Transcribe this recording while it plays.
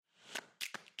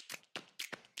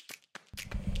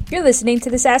You're listening to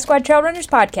the Sasquatch Trail Runners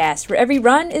podcast, where every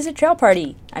run is a trail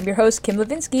party. I'm your host, Kim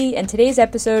Levinsky, and today's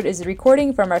episode is a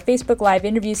recording from our Facebook Live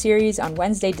interview series on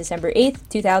Wednesday, December 8th,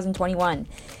 2021.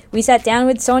 We sat down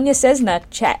with Sonia Cesna to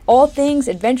chat all things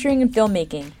adventuring and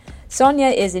filmmaking. Sonia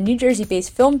is a New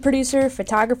Jersey-based film producer,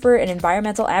 photographer, and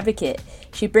environmental advocate.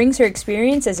 She brings her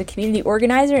experience as a community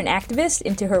organizer and activist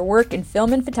into her work in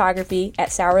film and photography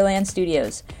at Sourland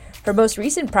Studios. Her most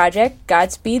recent project,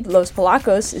 Godspeed Los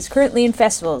Polacos, is currently in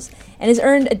festivals and has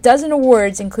earned a dozen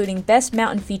awards, including Best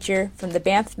Mountain Feature from the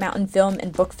Banff Mountain Film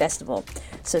and Book Festival.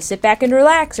 So sit back and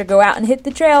relax, or go out and hit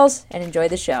the trails and enjoy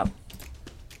the show.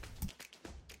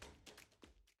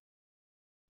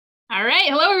 All right.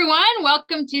 Hello, everyone.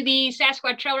 Welcome to the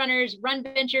Sasquatch Trail Runners Run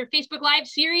Venture Facebook Live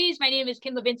series. My name is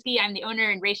Kim Levinsky. I'm the owner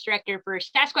and race director for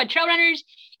Sasquatch Trail Runners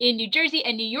in New Jersey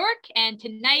and New York. And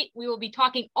tonight we will be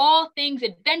talking all things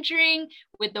adventuring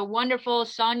with the wonderful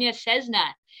Sonia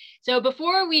Cesna. So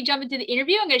before we jump into the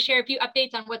interview, I'm going to share a few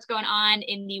updates on what's going on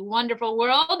in the wonderful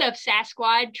world of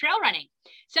Sasquatch trail running.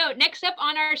 So next up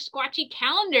on our Squatchy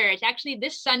calendar, it's actually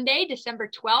this Sunday, December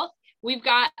 12th. We've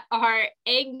got our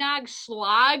Eggnog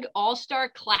Slog All-Star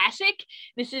Classic.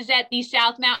 This is at the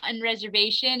South Mountain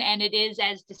Reservation, and it is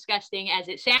as disgusting as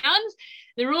it sounds.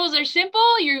 The rules are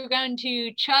simple. You're going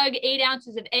to chug 8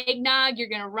 ounces of eggnog. You're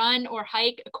going to run or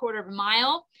hike a quarter of a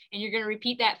mile, and you're going to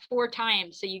repeat that 4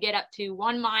 times. So you get up to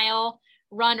 1 mile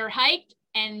run or hiked,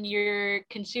 and you're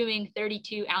consuming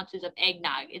 32 ounces of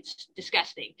eggnog. It's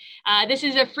disgusting. This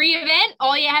is a free event.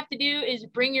 All you have to do is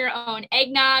bring your own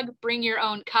eggnog, bring your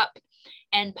own cup,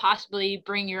 and possibly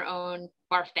bring your own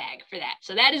barf bag for that.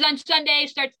 So that is on Sunday,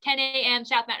 starts at 10 a.m.,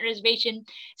 South Mountain Reservation.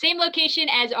 Same location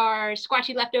as our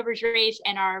Squatchy Leftovers race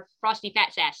and our Frosty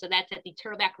Fat Sass. So that's at the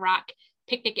Turtleback Rock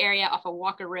picnic area off of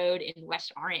Walker Road in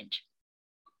West Orange.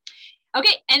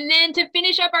 Okay, and then to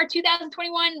finish up our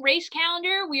 2021 race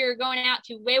calendar, we are going out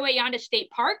to Wawayanda State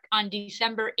Park on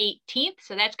December 18th.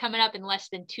 So that's coming up in less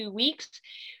than 2 weeks.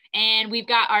 And we've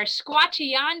got our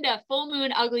Squatchyanda Full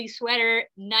Moon Ugly Sweater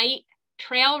Night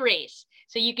Trail Race.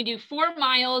 So you can do 4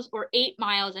 miles or 8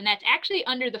 miles, and that's actually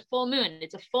under the full moon.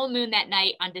 It's a full moon that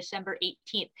night on December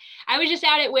 18th. I was just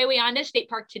out at Wawayanda State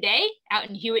Park today, out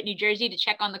in Hewitt, New Jersey, to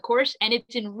check on the course, and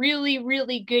it's in really,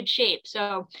 really good shape.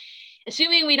 So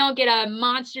assuming we don't get a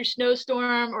monster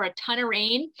snowstorm or a ton of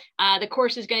rain, the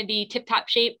course is going to be tip-top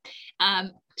shape.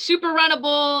 Super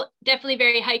runnable, definitely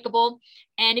very hikeable.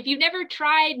 And if you've never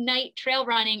tried night trail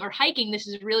running or hiking, this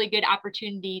is a really good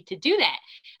opportunity to do that.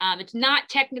 It's not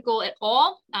technical at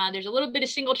all. There's a little bit of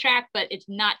single track, but it's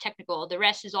not technical. The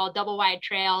rest is all double wide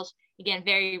trails. Again,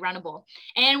 very runnable.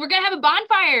 And we're going to have a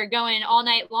bonfire going all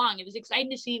night long. It was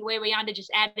exciting to see Wawayanda just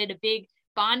added a big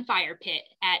bonfire pit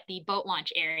at the boat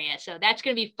launch area. So that's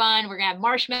going to be fun. We're going to have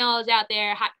marshmallows out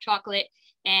there, hot chocolate,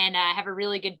 and have a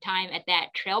really good time at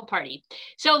that trail party.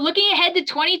 So looking ahead to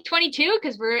 2022,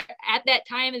 because we're at that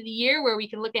time of the year where we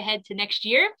can look ahead to next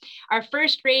year, our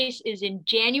first race is in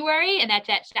January, and that's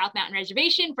at South Mountain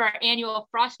Reservation for our annual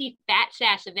Frosty Fat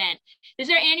Sass event. This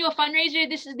is our annual fundraiser.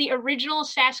 This is the original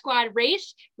Sasquatch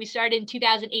race. We started in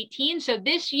 2018. So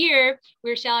this year,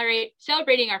 we're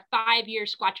celebrating our 5-year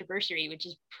Squatchiversary, which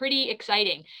is pretty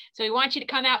exciting. So we want you to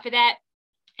come out for that.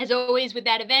 As always with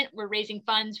that event, we're raising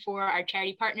funds for our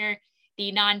charity partner,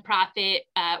 the nonprofit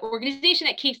organization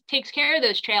that takes care of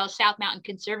those trails, South Mountain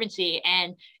Conservancy.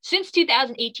 And since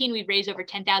 2018, we've raised over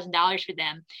 $10,000 for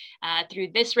them through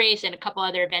this race and a couple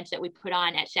other events that we put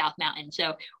on at South Mountain.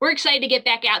 So we're excited to get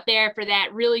back out there for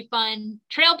that really fun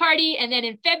trail party. And then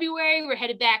in February, we're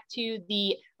headed back to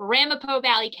the Ramapo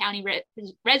Valley County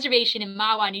Reservation in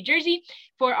Mahwah, New Jersey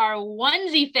for our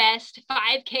Onesie Fest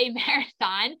 5K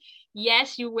marathon.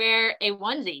 Yes, you wear a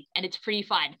onesie and it's pretty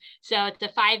fun. So it's a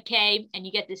 5K and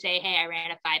you get to say, hey, I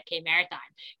ran a 5K marathon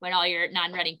when all your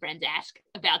non-running friends ask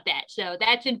about that. So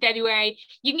that's in February.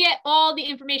 You can get all the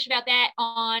information about that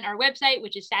on our website,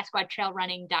 which is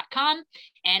sasquatchtrailrunning.com.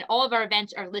 And all of our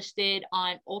events are listed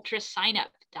on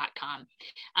ultrasignup.com.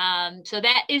 So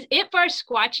that is it for our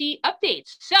Squatchy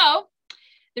updates. So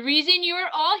the reason you are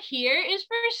all here is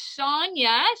for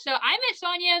Sonia. So I met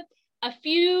Sonia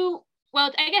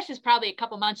I guess it's probably a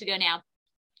couple months ago now.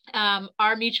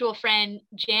 Our mutual friend,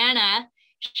 Jana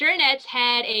Shernetz,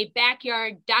 had a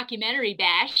backyard documentary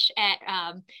bash at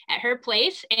her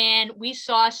place, and we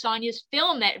saw Sonia's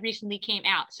film that recently came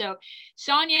out. So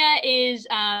Sonia is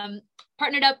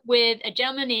partnered up with a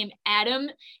gentleman named Adam,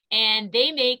 and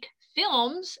they make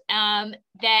films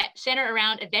that center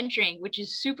around adventuring, which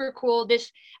is super cool.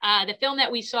 The film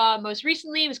that we saw most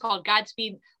recently was called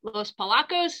Godspeed Los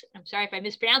Palacos. I'm sorry if I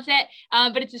mispronounced that,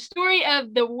 but it's a story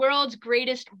of the world's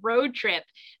greatest road trip.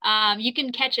 You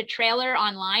can catch a trailer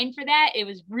online for that. It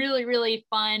was really, really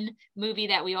fun movie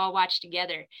that we all watched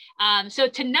together. So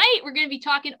tonight we're going to be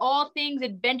talking all things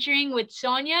adventuring with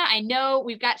Sonia. I know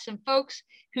we've got some folks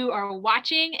who are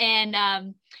watching,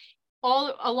 and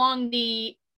all along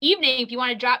the evening, if you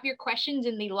want to drop your questions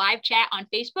in the live chat on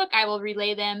Facebook, I will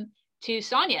relay them to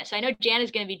Sonia. So I know Jan is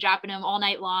going to be dropping them all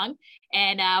night long,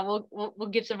 and we'll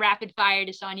give some rapid fire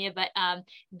to Sonia. But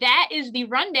that is the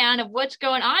rundown of what's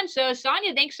going on. So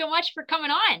Sonia, thanks so much for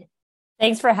coming on.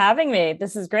 Thanks for having me.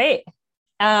 This is great.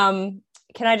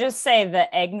 Can I just say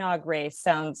the eggnog race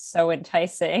sounds so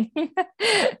enticing?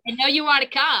 I know you want to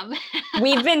come.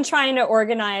 We've been trying to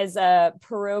organize a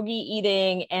pierogi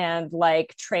eating and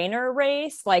like trainer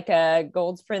race, like a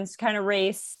Goldsprints kind of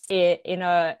race in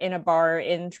a bar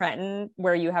in Trenton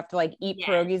where you have to like eat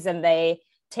pierogies and they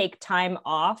take time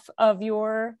off of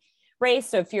your race.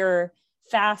 So if you're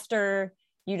faster,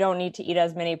 you don't need to eat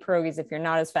as many pierogies. If you're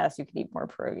not as fast, you can eat more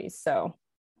pierogies. So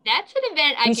that's an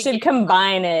event we should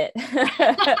combine it.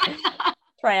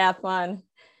 Triathlon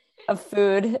of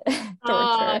food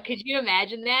torture. Could you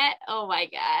imagine that? Oh my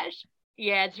gosh.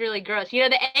 Yeah, it's really gross. You know,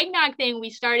 the eggnog thing we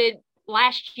started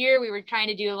last year. We were trying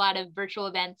to do a lot of virtual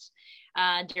events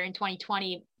during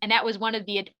 2020. And that was one of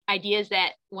the ideas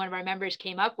that one of our members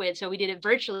came up with. So we did it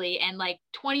virtually, and like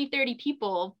 20, 30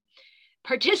 people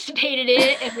participated in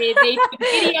it, and they made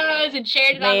videos and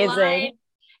shared it online.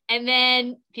 And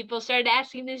then people started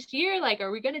asking this year, like, are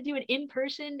we going to do an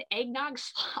in-person eggnog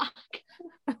slog?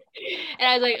 And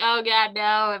I was like, oh God,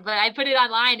 no. But I put it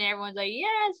online and everyone's like,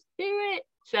 yes, do it.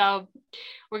 So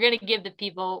we're going to give the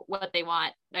people what they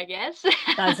want, I guess.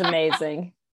 That's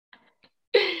amazing.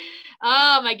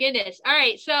 Oh my goodness. All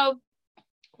right. So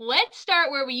let's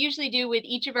start where we usually do with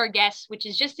each of our guests, which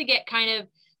is just to get kind of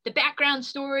the background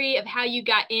story of how you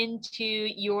got into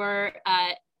your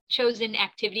chosen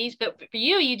activities. But for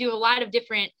you, you do a lot of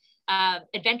different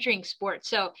adventuring sports.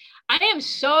 So I am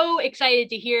so excited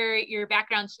to hear your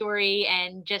background story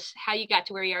and just how you got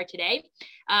to where you are today.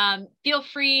 Feel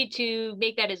free to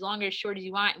make that as long or as short as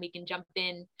you want, and we can jump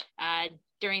in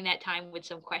during that time with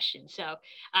some questions. So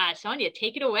Sonia,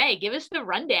 take it away. Give us the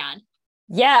rundown.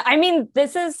 Yeah, I mean,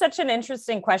 this is such an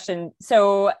interesting question.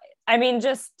 So I mean,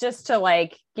 just to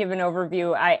like give an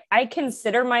overview, I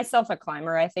consider myself a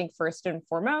climber, I think, first and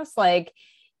foremost. Like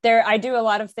I do a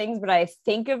lot of things, but I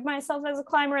think of myself as a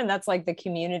climber, and that's like the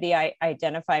community I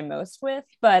identify most with.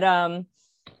 But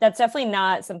that's definitely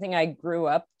not something I grew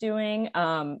up doing.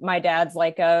 My dad's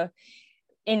like a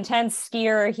intense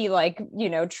skier. He like,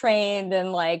 trained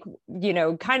and like,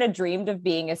 kind of dreamed of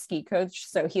being a ski coach.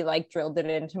 So he like drilled it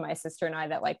into my sister and I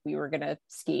that like we were going to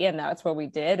ski, and that's what we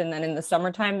did. And then in the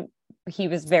summertime, he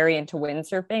was very into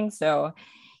windsurfing. So,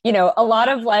 a lot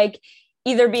of like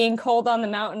either being cold on the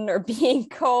mountain or being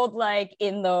cold, like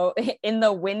in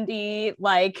the windy,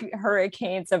 like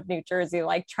hurricanes of New Jersey,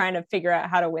 like trying to figure out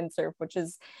how to windsurf, which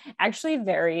is actually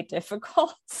very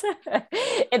difficult.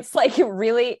 It's like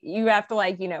really, you have to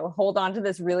like, hold on to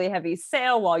this really heavy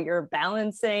sail while you're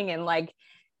balancing and like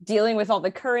dealing with all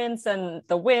the currents and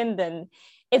the wind. And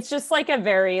it's just like a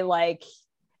very like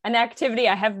an activity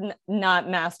I have not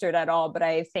mastered at all, but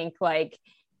I think like,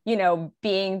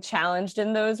 being challenged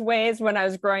in those ways when I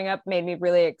was growing up made me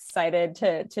really excited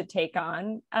to take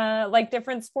on like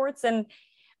different sports. And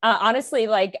honestly,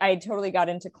 like I totally got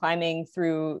into climbing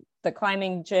through the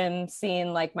climbing gym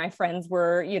scene. Like my friends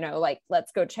were, like,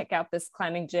 let's go check out this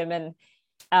climbing gym. And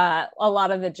a lot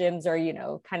of the gyms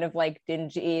are, kind of like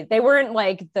dingy. They weren't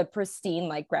like the pristine,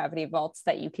 like gravity vaults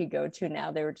that you could go to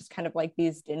now. They were just kind of like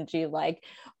these dingy, like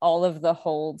all of the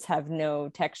holds have no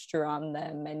texture on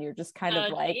them. And you're just kind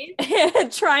of like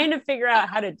trying to figure out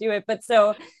how to do it. But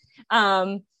so,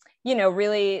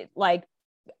 really like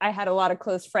I had a lot of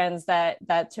close friends that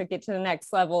took it to the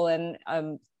next level and,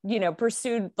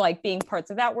 pursued like being parts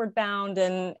of Outward Bound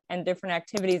and different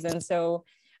activities. And so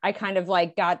I kind of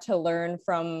like got to learn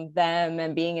from them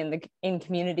and being in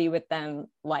community with them,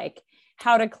 like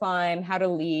how to climb, how to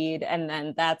lead. And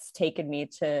then that's taken me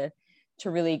to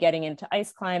really getting into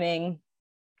ice climbing.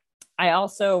 I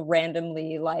also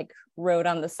randomly like rode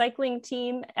on the cycling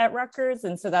team at Rutgers.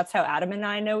 And so that's how Adam and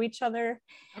I know each other.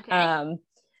 Okay.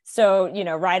 So,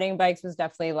 riding bikes was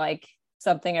definitely like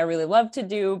something I really love to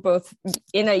do, both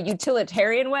in a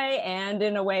utilitarian way and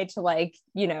in a way to like,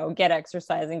 get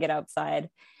exercise and get outside.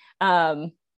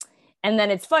 And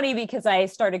then it's funny because I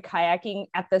started kayaking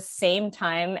at the same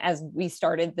time as we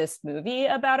started this movie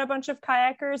about a bunch of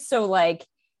kayakers. So like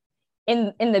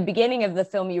in the beginning of the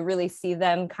film, you really see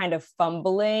them kind of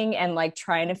fumbling and like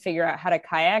trying to figure out how to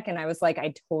kayak. And I was like,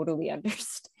 I totally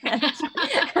understand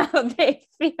how they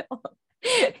feel.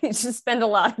 You just spend a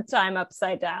lot of time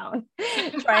upside down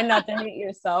trying not to hit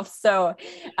yourself. So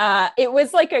it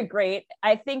was like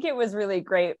I think it was really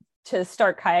great to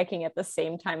start kayaking at the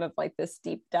same time of like this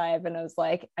deep dive. And I was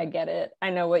like, I get it. I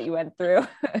know what you went through.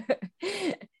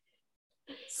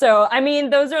 So, I mean,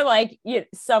 those are like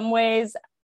some ways.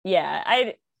 Yeah,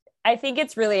 I think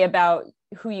it's really about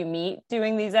who you meet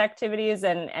doing these activities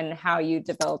and how you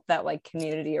develop that like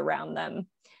community around them.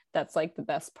 That's like the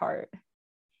best part.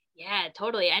 Yeah,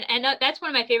 totally. And that's one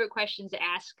of my favorite questions to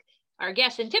ask our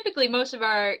guests. And typically most of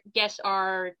our guests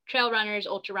are trail runners,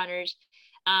 ultra runners.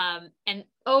 And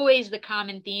always the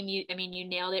common theme, you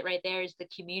nailed it right there, is the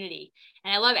community.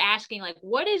 And I love asking, like,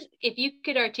 if you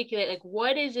could articulate, like,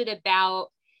 what is it about,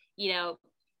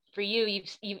 for you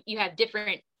have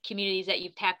different communities that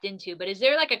you've tapped into, but is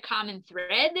there like a common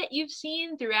thread that you've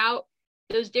seen throughout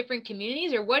those different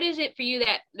communities, or what is it for you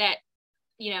that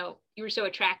you were so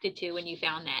attracted to when you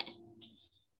found that?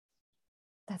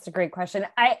 That's a great question.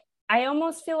 I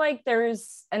almost feel like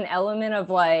there's an element of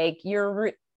like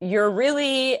you're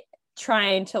really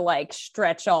trying to like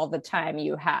stretch all the time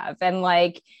you have, and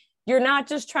like you're not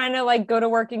just trying to like go to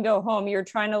work and go home. You're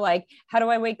trying to like, how do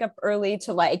I wake up early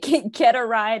to like get a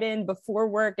ride in before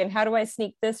work? And how do I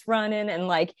sneak this run in? And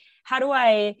like, how do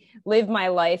I live my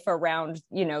life around,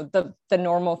 the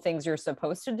normal things you're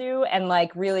supposed to do? And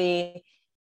like really,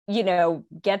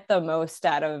 get the most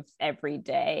out of every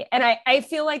day. And I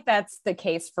feel like that's the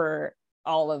case for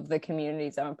all of the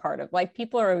communities I'm a part of. Like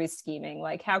people are always scheming,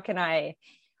 like, how can I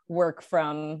work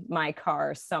from my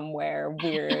car somewhere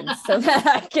weird so that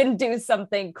I can do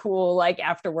something cool, like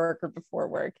after work or before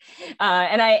work.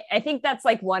 And I think that's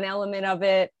like one element of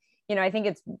it. I think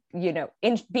it's,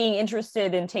 being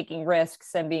interested in taking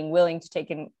risks and being willing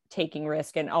to taking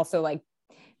risk, and also like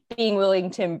being willing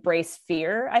to embrace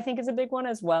fear, I think is a big one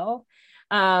as well.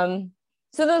 So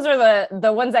those are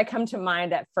the ones that come to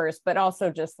mind at first, but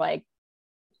also just like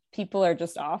people are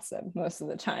just awesome most of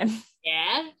the time.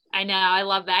 Yeah, I know. I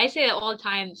love that. I say that all the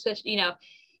time. So,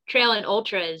 trail and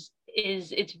ultras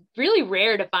it's really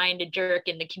rare to find a jerk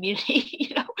in the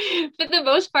community, for the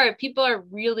most part, people are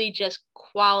really just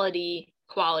quality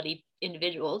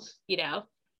individuals, Yeah.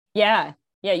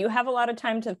 Yeah. You have a lot of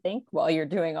time to think while you're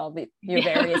doing all your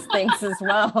various things as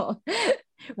well.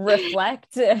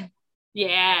 Reflect.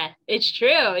 Yeah, it's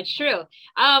true. It's true.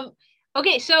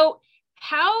 Okay. So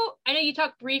I know you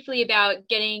talked briefly about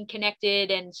getting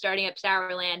connected and starting up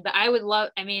Sourland, but I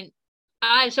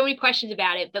have so many questions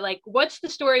about it, but like, what's the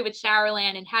story with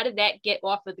Sourland and how did that get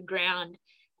off of the ground?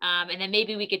 And then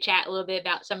maybe we could chat a little bit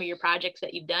about some of your projects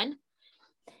that you've done.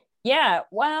 Yeah,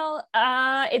 well,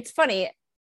 it's funny.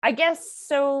 I guess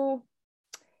so.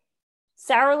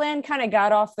 Sourland kind of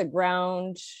got off the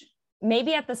ground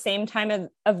maybe at the same time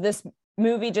of this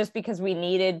movie, just because we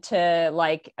needed to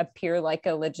like appear like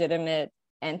a legitimate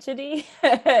entity.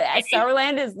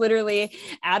 Sourland is literally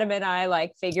Adam and I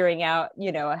like figuring out,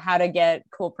 how to get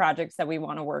cool projects that we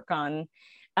want to work on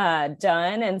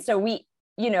done. And so we,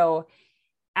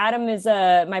 Adam is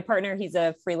my partner. He's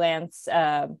a freelance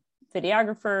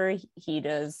videographer. He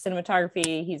does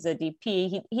cinematography. He's a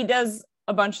DP. He does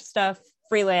a bunch of stuff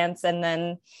freelance, and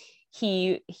then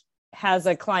he has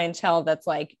a clientele that's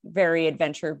like very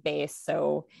adventure based,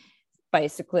 so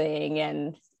bicycling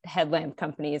and headlamp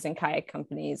companies and kayak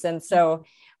companies. And so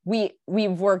we've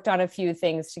worked on a few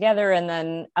things together, and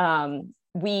then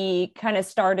we kind of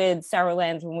started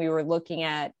Sourland when we were looking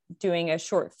at doing a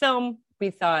short film.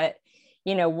 We thought,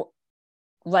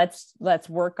 let's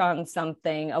work on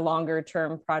something, a longer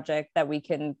term project that we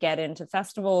can get into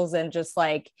festivals and just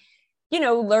like,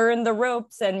 learn the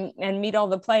ropes and meet all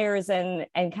the players and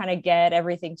kind of get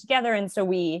everything together. And so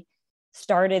we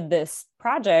started this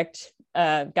project,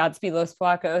 Godspeed Los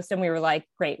Flacos, and we were like,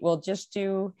 great, we'll just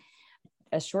do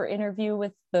a short interview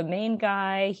with the main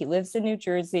guy. He lives in New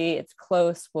Jersey. It's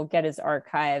close. We'll get his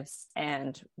archives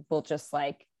and we'll just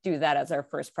like do that as our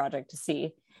first project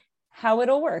to how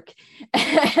it'll work.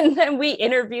 And then we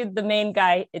interviewed the main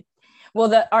guy.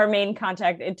 Our main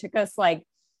contact. It took us like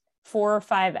 4 or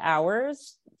 5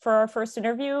 hours for our first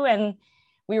interview. And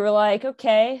we were like,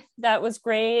 okay, that was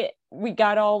great. We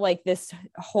got all like this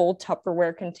whole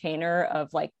Tupperware container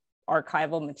of like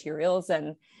archival materials.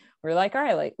 And we were like, all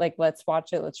right, like let's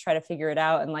watch it. Let's try to figure it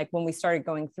out. And like when we started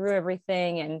going through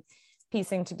everything and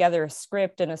piecing together a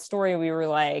script and a story, we were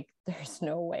like, there's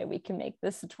no way we can make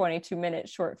this a 22-minute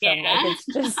short film. Like, it's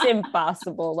just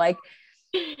impossible. Like,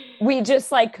 we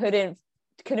just like couldn't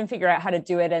figure out how to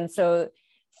do it. And so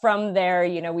from there,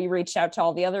 you know, we reached out to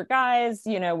all the other guys,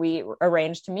 you know, we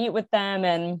arranged to meet with them,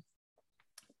 and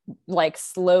like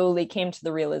slowly came to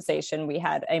the realization we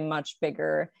had a much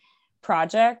bigger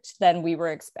project than we were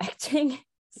expecting.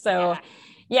 So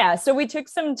so we took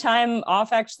some time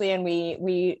off actually, and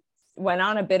we went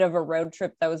on a bit of a road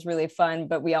trip that was really fun,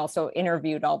 but we also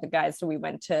interviewed all the guys. So we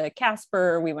went to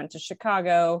Casper, we went to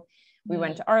Chicago, we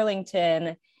went to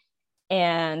Arlington,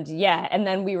 and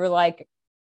then we were like,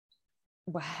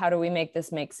 well, how do we make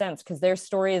this make sense? Because their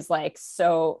story is like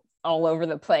so all over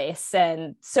the place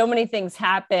and so many things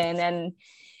happen. And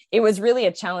it was really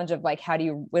a challenge of like, how do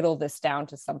you whittle this down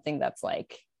to something that's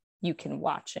like, you can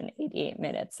watch in 88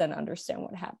 minutes and understand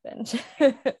what happened.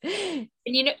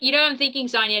 And I'm thinking,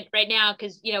 Sonia, right now,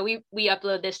 because we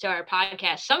upload this to our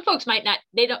podcast. Some folks might not,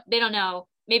 they don't know,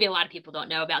 maybe a lot of people don't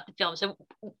know about the film. So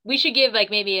we should give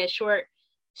like maybe a short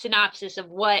synopsis of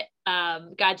what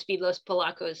Godspeed Los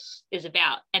Polacos is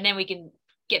about, and then we can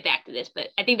get back to this, but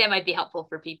I think that might be helpful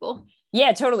for people.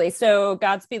 Yeah, totally. So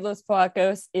Godspeed Los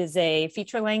Polacos is a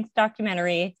feature-length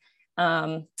documentary.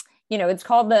 It's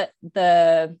called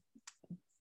the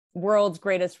world's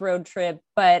greatest road trip,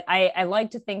 but I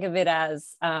like to think of it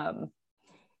as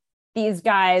these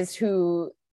guys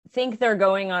who think they're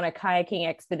going on a kayaking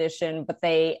expedition, but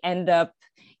they end up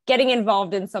getting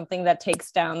involved in something that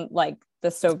takes down like the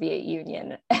Soviet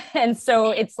Union. And so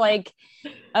it's like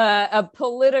a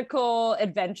political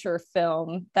adventure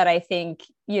film that I think,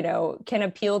 can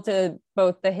appeal to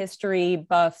both the history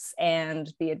buffs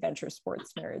and the adventure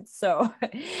sports nerds. So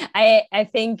I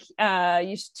think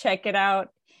you should check it out.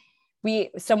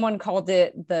 Someone called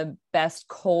it the best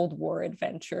Cold War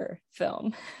adventure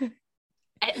film.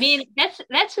 I mean,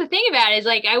 that's the thing about it, is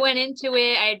like, I went into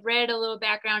it, I'd read a little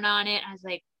background on it. I was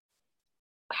like,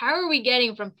 how are we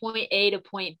getting from point A to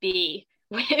point B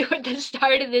with the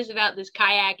start of this, about this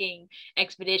kayaking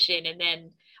expedition, and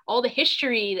then all the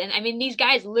history. And I mean, these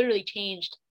guys literally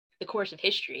changed the course of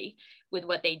history with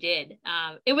what they did.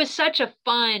 It was such a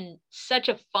fun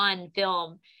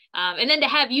film. And then to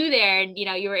have you there, and,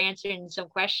 you were answering some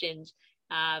questions.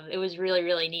 It was really,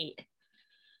 really neat.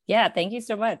 Yeah. Thank you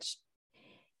so much.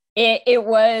 It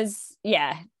was,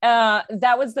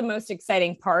 that was the most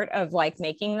exciting part of like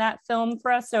making that film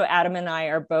for us. So Adam and I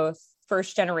are both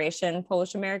first generation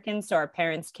Polish Americans. So our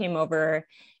parents came over,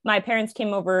 my parents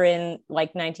came over in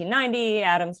like 1990,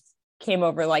 Adam's came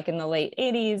over like in the late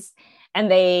 80s. And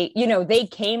they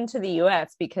came to the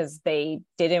US because they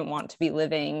didn't want to be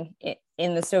living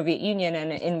in the Soviet Union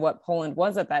and in what Poland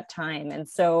was at that time. And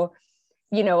so,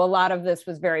 a lot of this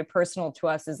was very personal to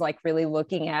us, is like really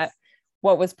looking at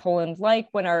what was Poland like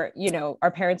when our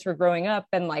parents were growing up,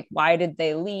 and like, why did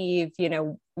they leave?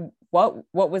 What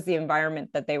was the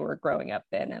environment that they were growing up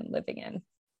in and living in?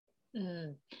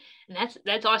 And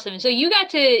that's awesome. So you got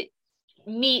to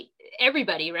meet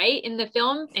everybody, right, in the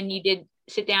film, and you did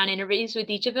sit down interviews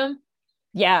with each of them?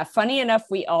 Yeah. Funny enough,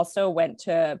 we also went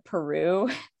to Peru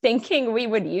thinking we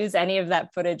would use any of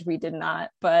that footage. We did not,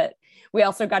 but we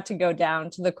also got to go down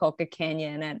to the Colca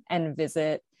Canyon and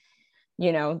visit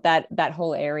that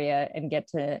whole area and get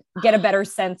a better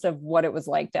sense of what it was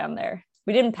like down there.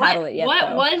 We didn't paddle it yet.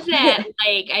 What was that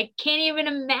like? I can't even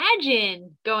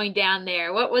imagine going down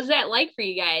there. What was that like for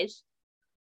you guys?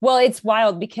 Well, it's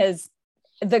wild because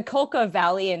the Colca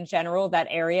Valley in general, that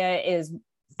area is,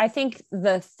 I think,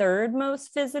 the third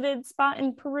most visited spot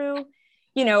in Peru.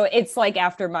 It's like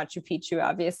after Machu Picchu,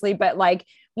 obviously, but like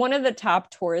one of the top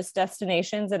tourist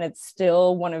destinations, and it's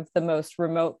still one of the most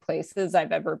remote places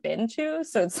I've ever been to.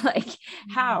 So it's like,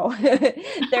 how?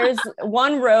 There's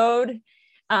one road,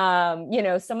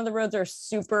 some of the roads are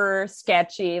super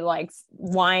sketchy, like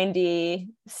windy,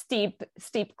 steep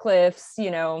cliffs,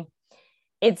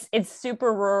 it's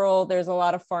super rural. There's a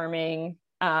lot of farming.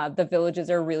 The villages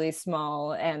are really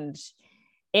small, and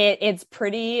it's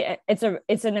pretty, it's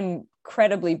an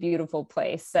incredibly beautiful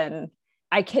place. And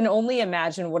I can only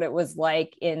imagine what it was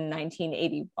like in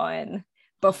 1981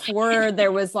 before it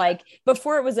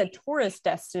was a tourist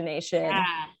destination.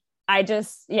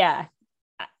 Yeah.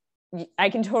 I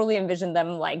can totally envision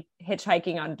them like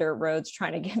hitchhiking on dirt roads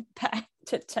trying to get back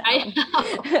to town.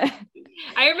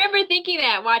 I remember thinking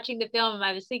that watching the film.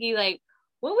 I was thinking, like,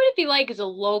 what would it be like as a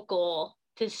local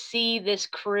to see this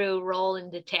crew roll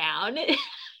into town?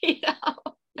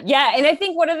 Yeah. And I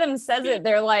think one of them says it.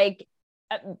 They're like,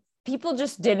 people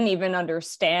just didn't even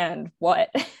understand what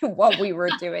what we were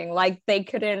doing. Like they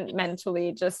couldn't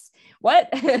mentally just, what?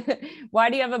 Why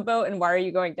do you have a boat and why are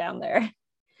you going down there?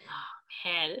 Oh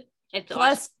man, it's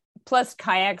plus awesome. plus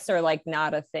kayaks are like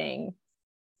not a thing.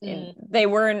 They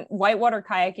weren't, whitewater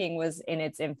kayaking was in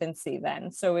its infancy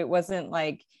then, so it wasn't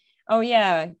like, oh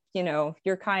yeah, you're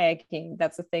kayaking,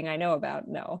 that's a thing I know about.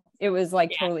 No, it was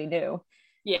like totally new.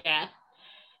 Yeah.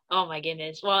 Oh my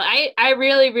goodness. Well, I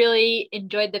really really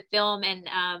enjoyed the film. And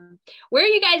where are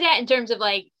you guys at in terms of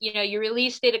like, you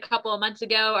released it a couple of months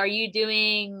ago. Are you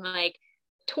doing like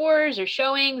tours or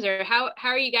showings, or how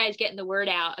are you guys getting the word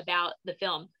out about the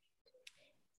film?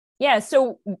 Yeah,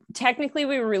 so technically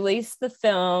we released the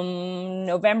film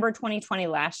November 2020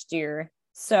 last year.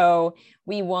 So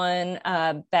we won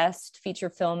best feature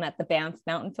film at the Banff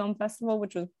Mountain Film Festival,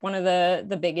 which was one of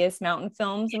the biggest mountain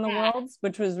films in the world,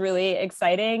 which was really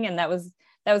exciting. And that was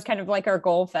kind of like our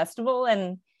goal festival.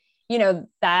 And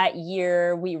that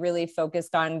year we really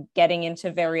focused on getting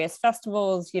into various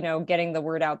festivals, getting the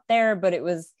word out there. But it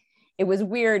was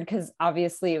weird because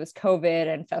obviously it was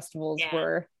COVID and festivals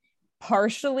were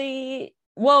partially,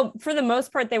 well, for the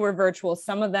most part, they were virtual.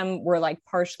 Some of them were like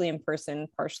partially in person,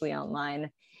 partially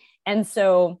online. And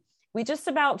so we just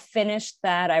about finished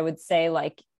that, I would say,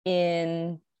 like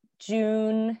in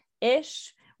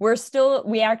June-ish.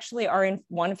 We actually are in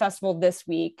one festival this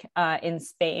week in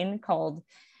Spain called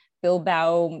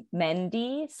Bilbao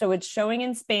Mendi. So it's showing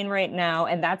in Spain right now,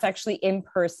 and that's actually in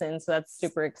person. So that's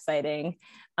super exciting.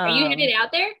 Are you headed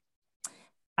out there?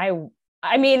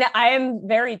 I mean, I am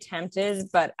very tempted,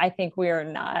 but I think we are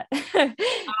not.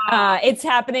 It's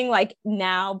happening like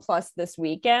now plus this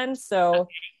weekend. So,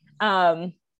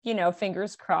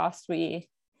 fingers crossed we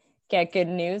get good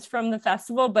news from the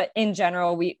festival. But in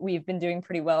general, we've been doing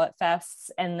pretty well at fests.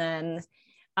 And then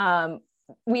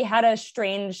we had a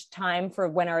strange time for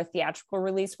when our theatrical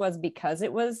release was, because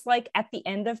it was like at the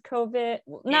end of COVID.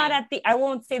 Not at the, I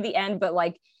won't say the end, but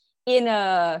like in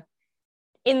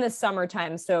the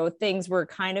summertime. So things were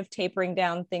kind of tapering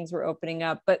down, things were opening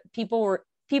up, but people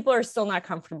are still not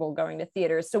comfortable going to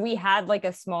theaters. So we had like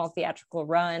a small theatrical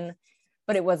run,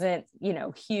 but it wasn't,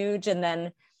 huge. And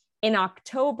then in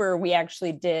October, we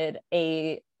actually did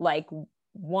a like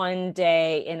one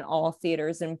day in all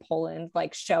theaters in Poland,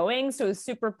 like showing. So it was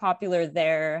super popular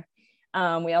there.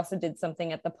 We also did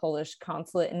something at the Polish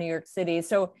consulate in New York City.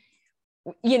 So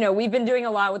we've been doing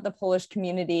a lot with the Polish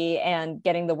community and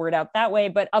getting the word out that way,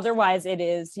 but otherwise it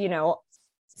is,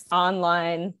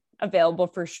 online, available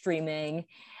for streaming.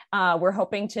 We're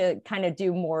hoping to kind of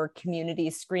do more community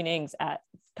screenings at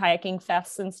kayaking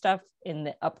fests and stuff in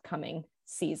the upcoming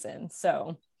season.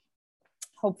 So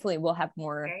hopefully we'll have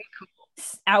more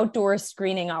outdoor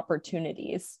screening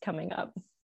opportunities coming up.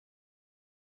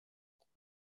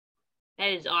 That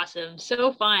is awesome.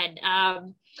 So fun.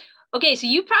 Okay, so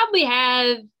you probably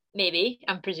have, maybe,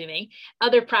 I'm presuming,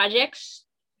 other projects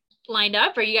lined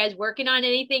up. Are you guys working on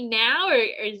anything now, or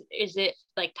is it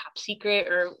like top secret,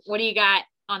 or what do you got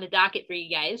on the docket for you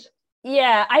guys?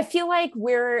 Yeah, I feel like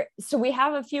we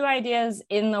have a few ideas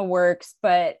in the works,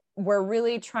 but we're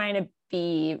really trying to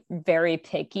be very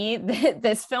picky.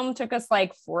 This film took us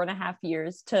like 4.5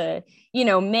 years to,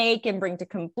 make and bring to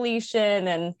completion.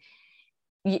 And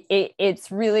it's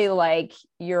really like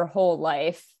your whole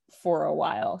life for a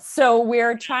while. So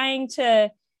we're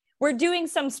doing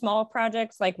some small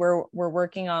projects, like we're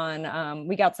working on,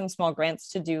 we got some small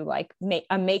grants to do like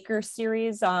a maker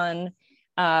series on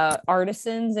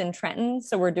artisans in Trenton.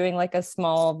 So we're doing like a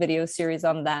small video series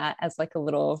on that as like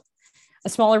a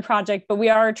smaller project, but we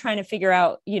are trying to figure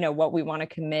out, what we want to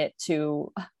commit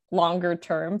to longer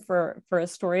term for a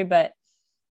story. But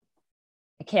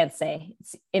I can't say.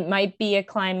 It might be a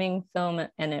climbing film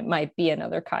and it might be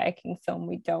another kayaking film.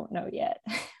 We don't know yet.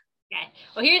 Okay.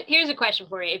 Well, here's a question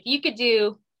for you. If you could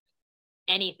do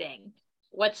anything,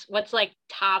 what's like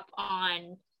top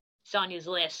on Sonia's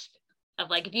list of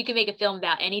like, if you could make a film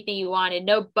about anything you wanted,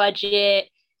 no budget,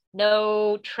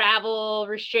 no travel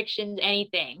restrictions,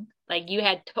 anything, like you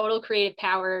had total creative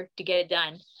power to get it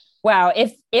done? Wow.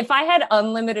 If I had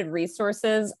unlimited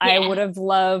resources, I would have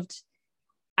loved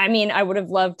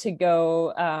to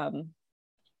go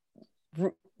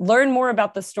learn more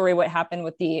about the story, what happened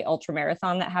with the ultra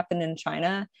marathon that happened in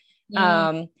China.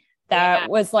 That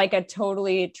was like a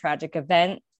totally tragic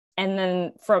event. And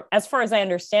then as far as I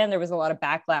understand, there was a lot of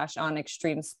backlash on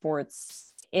extreme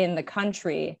sports in the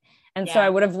country. And so I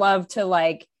would have loved to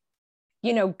like,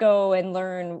 go and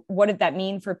learn, what did that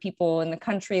mean for people in the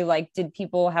country? Like, did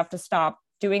people have to stop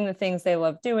doing the things they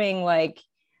love doing? Like,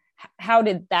 how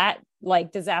did that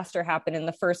like disaster happen in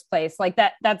the first place? Like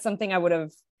that's something I would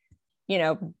have,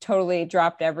 totally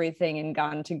dropped everything and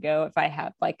gone to go if I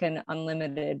had like an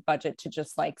unlimited budget to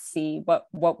just like see what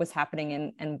was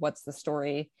happening and what's the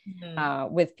story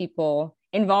with people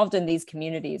involved in these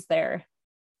communities there.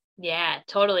 Yeah,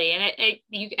 totally. And I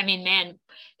mean, man,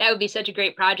 that would be such a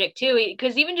great project too,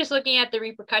 because even just looking at the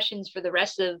repercussions for the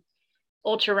rest of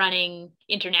ultra running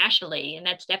internationally, and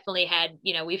that's definitely had,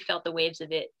 we've felt the waves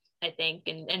of it, I think,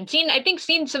 and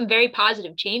seen some very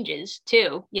positive changes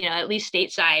too, at least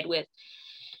stateside with,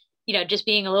 just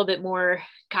being a little bit more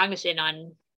cognizant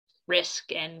on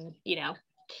risk and,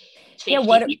 safety.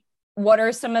 Yeah. What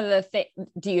are some of the things,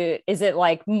 is it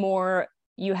like more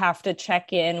you have to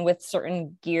check in with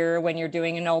certain gear when you're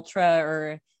doing an ultra,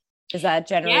 or is that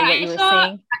generally what you were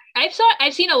saying?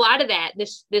 I've seen a lot of that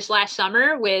this last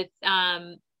summer with,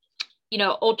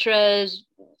 ultras,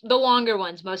 the longer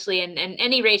ones mostly, and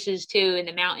any races too in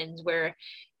the mountains where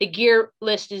the gear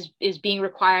list is being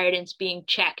required and it's being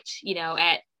checked,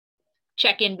 at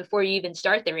check-in before you even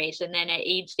start the race, and then at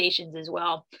aid stations as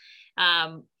well.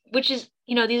 Which is,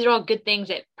 these are all good things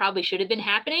that probably should have been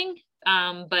happening.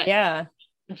 But yeah,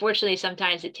 unfortunately,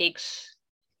 sometimes it takes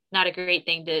not a great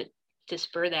thing to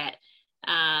spur that.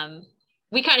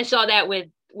 We kind of saw that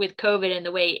with COVID and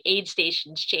the way aid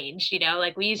stations changed,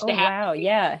 like we used to have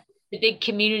the big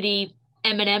community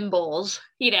M&M bowls,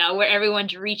 where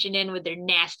everyone's reaching in with their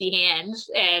nasty hands,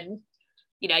 and,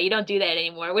 you don't do that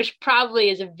anymore, which probably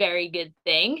is a very good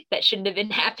thing that shouldn't have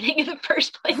been happening in the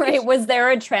first place. Right. Was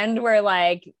there a trend where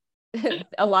like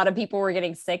a lot of people were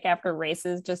getting sick after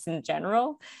races just in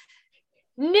general?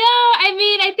 No, I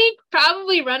mean, I think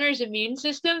probably runners' immune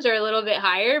systems are a little bit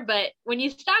higher, but when you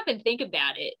stop and think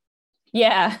about it,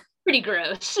 yeah, pretty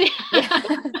gross. Yeah.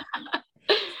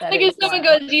 Like if someone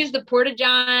goes to use the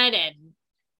Porta-John and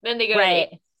then they go, right,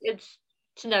 it's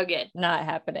no good. Not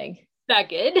happening. Not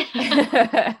good.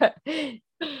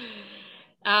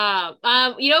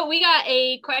 We got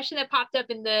a question that popped up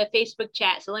in the Facebook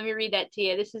chat, so let me read that to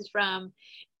you. This is from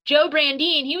Joe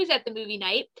Brandine. He was at the movie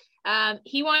night.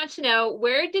 He wants to know,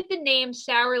 where did the name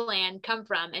Sourland come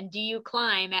from, and do you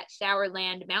climb at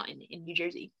Sourland Mountain in New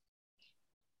Jersey?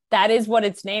 That is what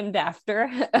it's named after.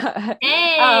 Hey!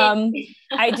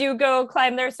 I do go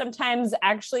climb there sometimes.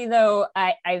 Actually, though,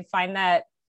 I find that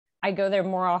I go there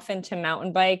more often to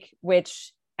mountain bike,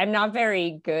 which I'm not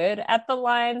very good at the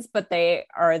lines, but they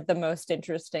are the most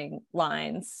interesting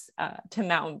lines to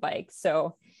mountain bike.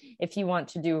 So if you want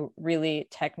to do really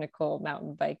technical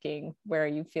mountain biking where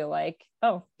you feel like,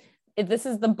 this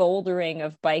is the bouldering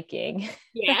of biking,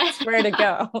 that's where to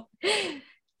go.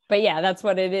 But yeah, that's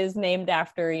what it is named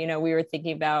after. We were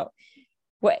thinking about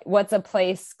what's a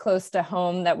place close to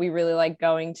home that we really like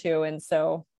going to. And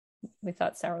so we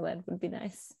thought Sourland would be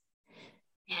nice.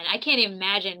 Man, I can't even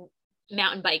imagine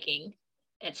mountain biking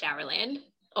at Sourland.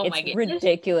 Oh my goodness. It's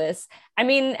ridiculous. I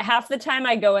mean, half the time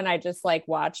I go and I just like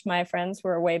watch my friends who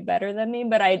are way better than me,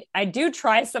 but I do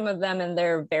try some of them and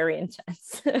they're very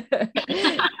intense.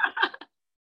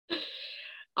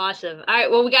 Awesome. All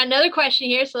right. Well, we got another question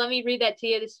here, so let me read that to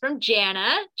you. This is from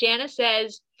Jana. Jana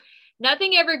says,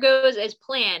 nothing ever goes as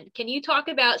planned. Can you talk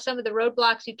about some of the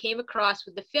roadblocks you came across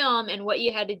with the film and what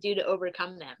you had to do to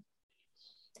overcome them?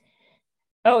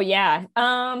 Oh, yeah.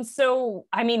 So,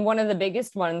 I mean, one of the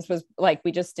biggest ones was like,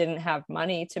 we just didn't have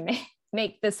money to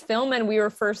make this film, and we were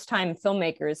first-time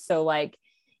filmmakers. So like,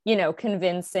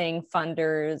 convincing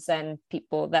funders and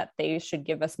people that they should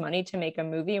give us money to make a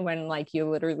movie when like you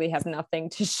literally have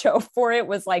nothing to show for it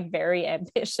was like very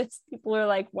ambitious. People are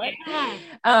like, what?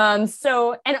 Yeah.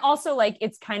 So, and also like,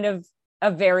 it's kind of a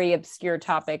very obscure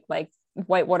topic, like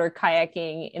whitewater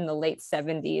kayaking in the late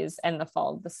 70s and the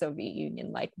fall of the Soviet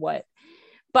Union, like what?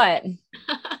 But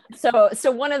so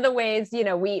one of the ways,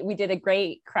 we did a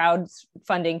great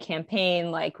crowdfunding campaign,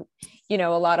 like, a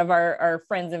lot of our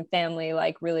friends and family,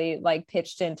 like really like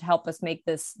pitched in to help us make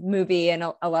this movie, and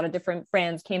a lot of different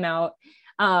brands came out.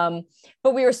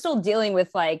 But we were still dealing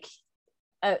with like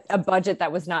a budget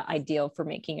that was not ideal for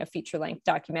making a feature-length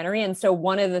documentary. And so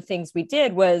one of the things we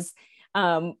did was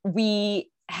we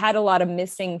had a lot of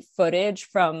missing footage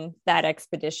from that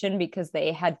expedition because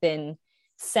they had been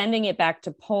sending it back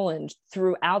to Poland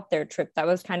throughout their trip. That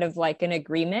was kind of like an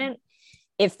agreement.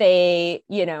 If they,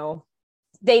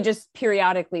 they just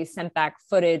periodically sent back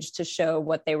footage to show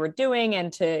what they were doing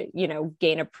and to,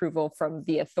 gain approval from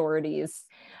the authorities.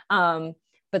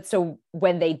 But so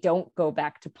when they don't go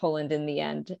back to Poland in the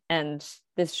end, and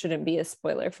this shouldn't be a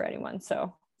spoiler for anyone,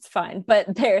 so it's fine,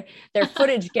 but their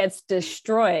footage gets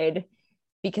destroyed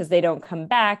because they don't come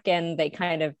back and they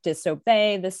kind of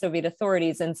disobey the Soviet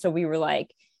authorities. And so we were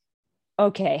like,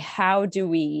 okay, how do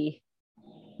we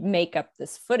make up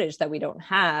this footage that we don't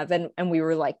have. And we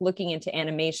were like looking into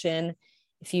animation.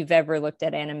 If you've ever looked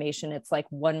at animation, it's like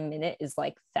 1 minute is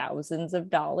like thousands of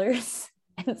dollars.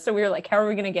 And so we were like, how are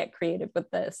we going to get creative with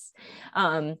this?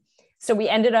 So we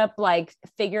ended up like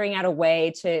figuring out a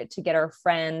way to get our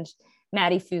friend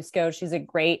Maddie Fusco. She's a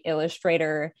great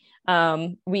illustrator.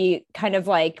 We kind of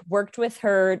like worked with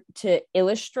her to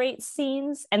illustrate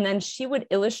scenes, and then she would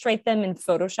illustrate them in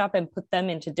Photoshop and put them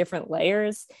into different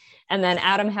layers. And then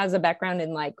Adam has a background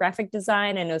in like graphic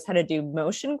design and knows how to do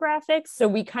motion graphics. So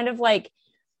we kind of like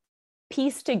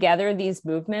piece together these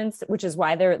movements, which is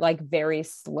why they're like very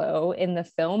slow in the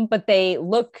film, but they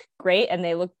look great and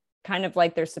they look kind of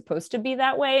like they're supposed to be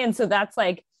that way. And so that's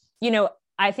like, you know,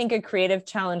 I think a creative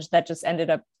challenge that just ended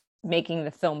up making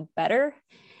the film better,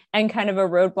 and kind of a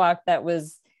roadblock that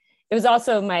was, it was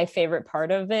also my favorite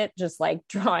part of it, just like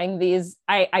drawing these.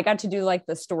 I got to do like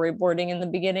the storyboarding in the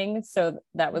beginning, so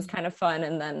that was kind of fun.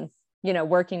 And then, you know,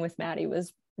 working with Maddie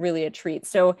was really a treat.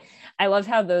 So I love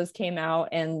how those came out.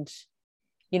 And,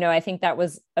 you know, I think that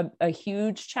was a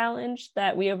huge challenge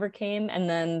that we overcame. And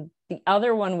then the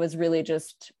other one was really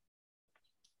just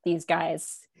these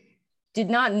guys did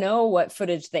not know what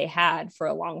footage they had for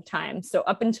a long time. So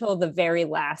up until the very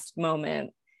last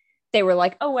moment, they were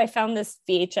like, oh, I found this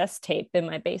VHS tape in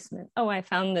my basement. Oh, I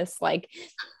found this like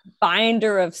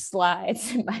binder of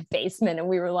slides in my basement. And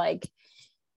we were like,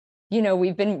 you know,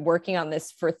 we've been working on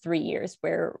this for 3 years.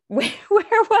 Where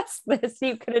was this?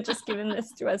 You could have just given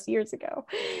this to us years ago.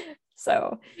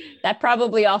 So that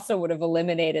probably also would have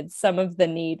eliminated some of the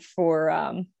need for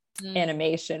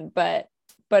animation, but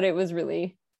it was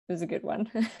a good one.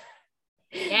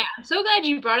 Yeah, I'm so glad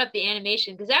you brought up the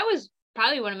animation, because that was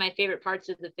probably one of my favorite parts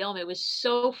of the film. It was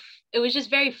just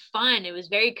very fun. It was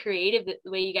very creative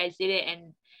the way you guys did it,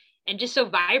 and just so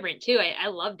vibrant too. I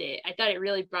loved it. I thought it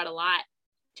really brought a lot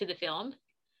to the film.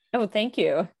 Oh, thank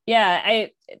you. Yeah,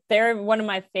 they're one of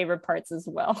my favorite parts as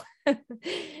well.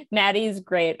 Maddie's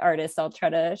great artist. I'll try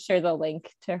to share the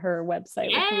link to her website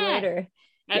with you later.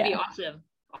 That'd be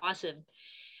awesome.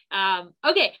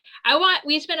 Okay,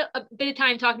 we spent a bit of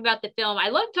time talking about the film.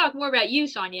 I'd love to talk more about you,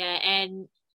 Sonia, and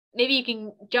maybe you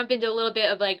can jump into a little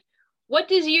bit of like, what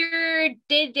does your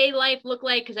day-to-day life look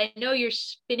like? Because I know you're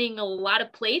spinning a lot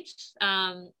of plates,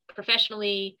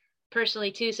 professionally,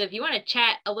 personally too. So if you want to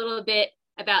chat a little bit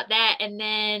about that, and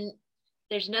then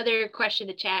there's another question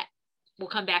to chat. We'll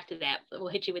come back to that. We'll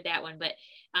hit you with that one. But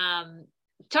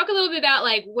talk a little bit about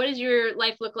like, what does your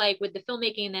life look like with the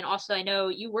filmmaking? And then also, I know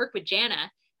you work with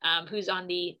Jana, who's on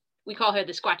we call her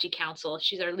the Squatchy Counsel.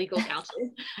 She's our legal counsel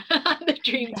on the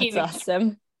Dream Team. That's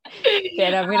awesome.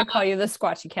 Jana, I'm going to call you the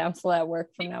Squatchy Counsel at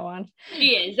work from now on. She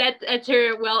is. That's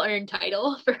her well-earned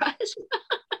title for us.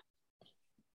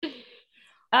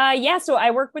 So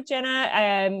I work with Jenna.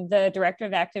 I'm the director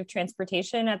of active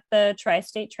transportation at the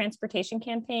Tri-State Transportation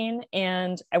Campaign,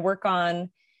 and I work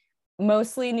on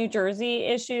mostly New Jersey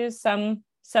issues,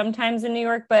 sometimes in New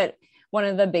York, but one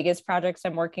of the biggest projects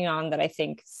I'm working on that I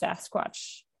think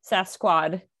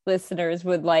Sasquad listeners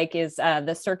would like is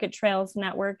the Circuit Trails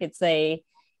Network. It's a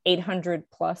 800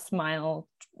 plus mile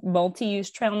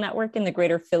multi-use trail network in the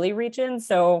greater Philly region.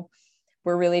 So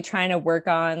we're really trying to work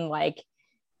on like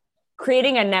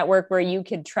creating a network where you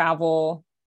could travel,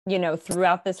 you know,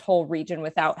 throughout this whole region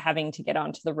without having to get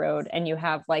onto the road, and you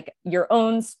have like your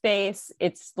own space.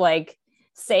 It's like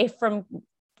safe from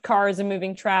cars and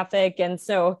moving traffic. And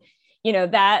so, you know,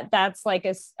 that's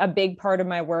like a big part of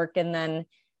my work. And then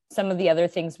some of the other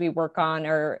things we work on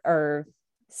are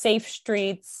safe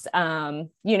streets,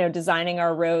 you know, designing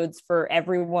our roads for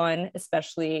everyone,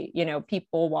 especially, you know,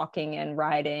 people walking and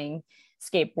riding,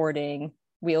 skateboarding,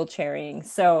 wheelchairing.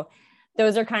 So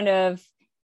those are kind of,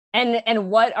 and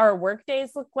what our work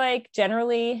days look like.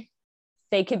 Generally,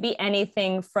 they could be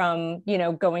anything from, you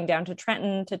know, going down to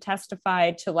Trenton to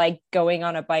testify to like going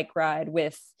on a bike ride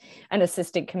with an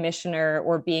assistant commissioner,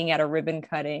 or being at a ribbon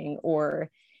cutting, or,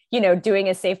 you know, doing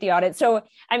a safety audit. So,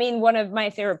 I mean, one of my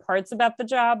favorite parts about the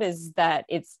job is that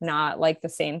it's not like the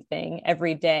same thing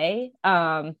every day.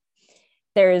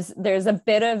 There's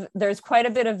quite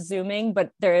a bit of Zooming,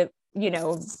 but there, you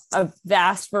know, a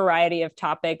vast variety of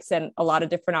topics and a lot of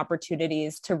different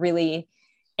opportunities to really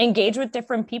engage with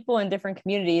different people in different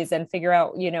communities and figure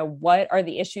out, you know, what are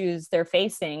the issues they're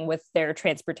facing with their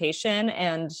transportation,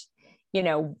 and, you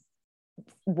know,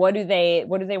 what do they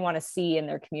want to see in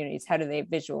their communities? How do they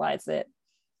visualize it?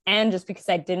 And just because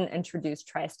I didn't introduce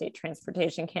Tri-State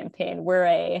Transportation Campaign, we're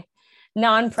a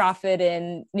nonprofit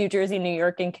in New Jersey, New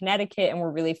York, and Connecticut, and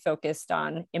we're really focused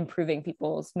on improving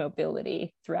people's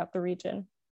mobility throughout the region.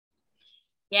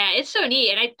 Yeah, it's so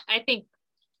neat. And I think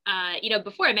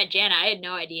before I met Jana, I had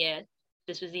no idea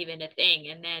this was even a thing.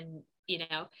 And then,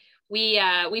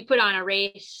 we put on a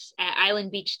race at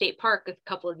Island Beach State Park a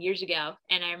couple of years ago.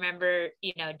 And I remember,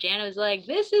 Jana was like,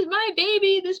 this is my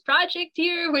baby, this project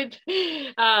here with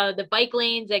the bike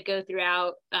lanes that go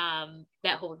throughout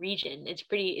that whole region. It's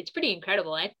pretty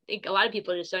incredible. I think a lot of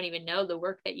people just don't even know the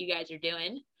work that you guys are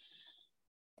doing.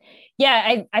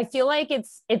 Yeah, I feel like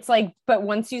it's like, but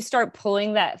once you start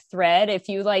pulling that thread, if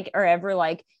you like are ever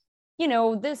like,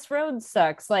 this road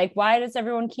sucks, like why does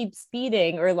everyone keep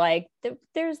speeding, or like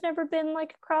there's never been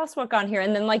like a crosswalk on here,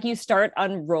 and then like you start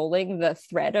unrolling the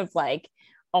thread of like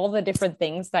all the different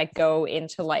things that go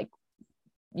into like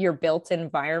your built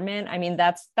environment. I mean,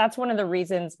 that's one of the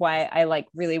reasons why I like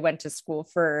really went to school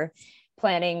for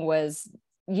planning, was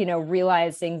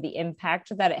realizing the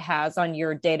impact that it has on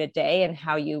your day to day and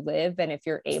how you live. And if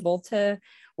you're able to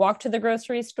walk to the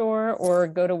grocery store or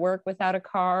go to work without a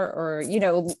car, or,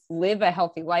 live a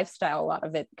healthy lifestyle, a lot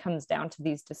of it comes down to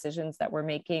these decisions that we're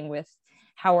making with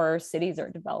how our cities are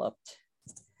developed.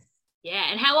 Yeah.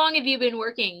 And how long have you been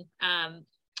working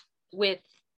with,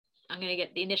 I'm going to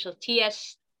get the initial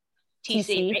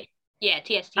TSTC, right? Yeah,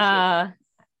 TSTC.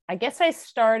 I guess I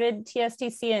started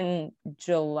TSTC in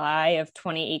July of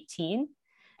 2018. Okay.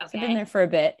 So I've been there for a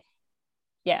bit.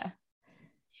 Yeah.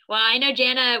 Well, I know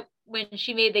Jana, when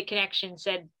she made the connection,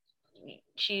 said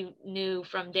she knew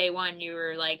from day one you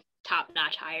were like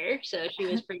top-notch hire. So she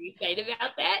was pretty excited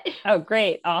about that. Oh,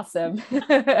 great. Awesome. All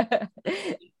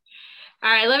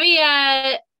right. Let me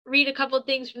read a couple of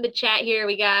things from the chat here.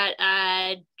 We got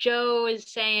Joe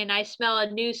is saying, I smell a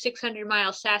new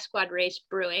 600-mile Sasquatch race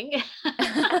brewing.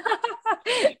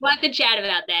 We'll have to chat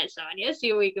about that, Sonia,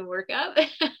 see what we can work up.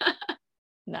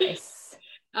 Nice.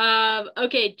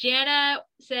 Okay, Jana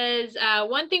says,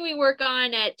 one thing we work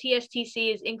on at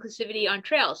TSTC is inclusivity on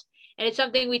trails, and it's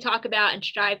something we talk about and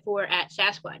strive for at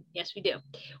Sasquatch. Yes, we do.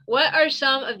 What are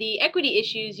some of the equity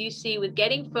issues you see with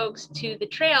getting folks to the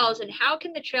trails, and how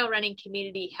can the trail running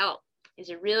community help?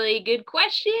 These are really good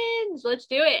questions. Let's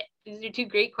do it. These are two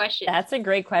great questions. That's a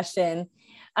great question.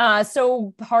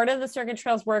 So part of the Circuit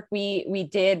Trails work we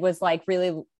did was like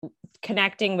really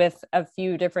connecting with a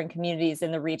few different communities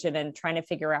in the region and trying to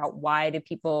figure out, why do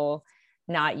people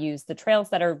not use the trails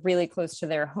that are really close to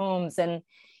their homes? And,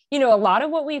 a lot of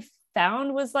what we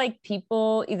found was like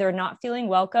people either not feeling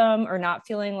welcome or not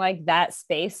feeling like that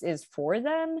space is for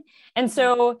them. And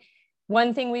so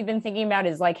one thing we've been thinking about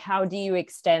is like, how do you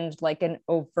extend like an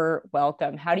overt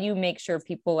welcome? How do you make sure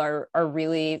people are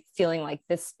really feeling like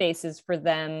this space is for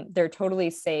them? They're totally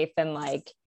safe and like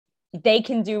they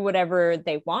can do whatever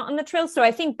they want on the trail. So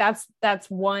I think that's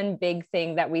one big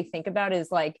thing that we think about is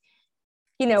like,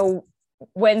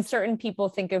 when certain people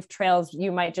think of trails,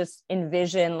 you might just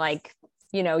envision like,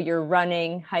 you're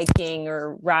running, hiking,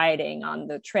 or riding on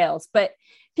the trails, but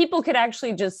people could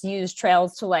actually just use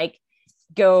trails to like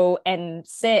go and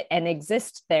sit and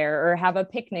exist there, or have a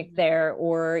picnic there,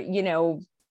 or do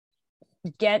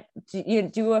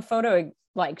a photo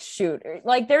like shoot.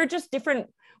 Like there are just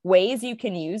different ways you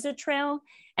can use a trail,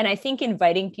 and I think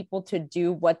inviting people to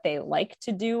do what they like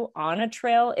to do on a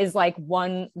trail is like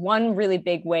one really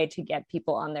big way to get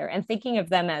people on there, and thinking of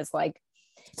them as like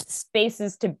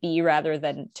spaces to be rather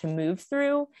than to move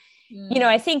through.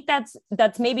 I think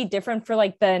that's maybe different for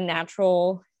like the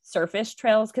natural surface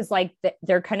trails, because like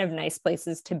they're kind of nice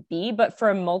places to be, but for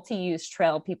a multi-use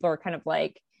trail, people are kind of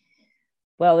like,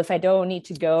 well, if I don't need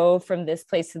to go from this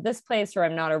place to this place, or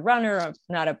I'm not a runner, or I'm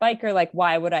not a biker, like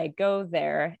why would I go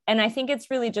there? And I think it's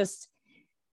really just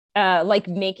like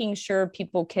making sure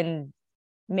people can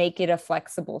make it a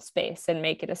flexible space and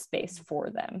make it a space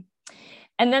for them.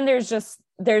 And then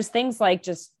there's things like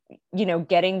just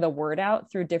getting the word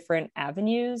out through different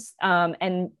avenues,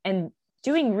 and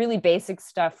doing really basic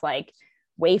stuff like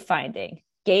wayfinding,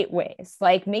 gateways,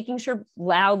 like making sure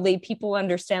loudly people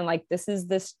understand like this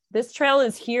trail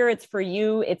is here, it's for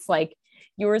you, it's like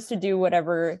yours to do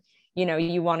whatever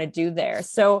you want to do there.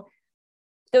 So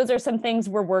those are some things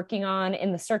we're working on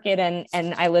in the circuit, and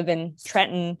I live in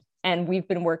Trenton, and we've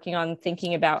been working on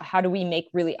thinking about how do we make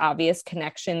really obvious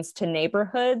connections to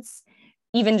neighborhoods,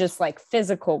 even just like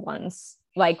physical ones.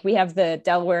 Like we have the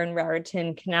Delaware and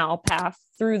Raritan Canal path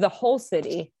through the whole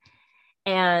city.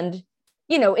 And,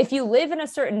 if you live in a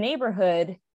certain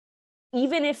neighborhood,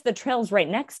 even if the trail's right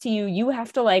next to you, you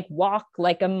have to like walk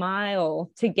like a mile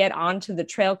to get onto the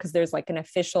trail because there's like an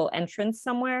official entrance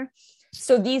somewhere.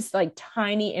 So these like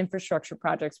tiny infrastructure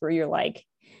projects where you're like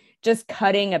just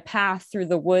cutting a path through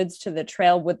the woods to the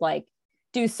trail would like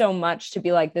do so much to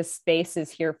be like, this space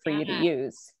is here for you to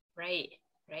use. Right.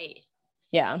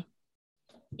 Yeah.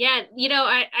 Yeah,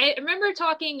 I remember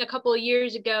talking a couple of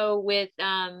years ago with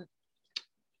I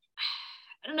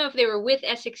don't know if they were with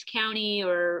Essex County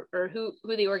or who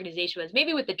the organization was,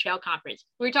 maybe with the trail conference.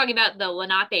 We were talking about the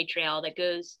Lenape Trail that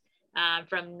goes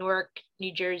from Newark,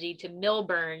 New Jersey to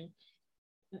Millburn,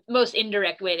 most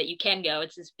indirect way that you can go.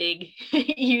 It's this big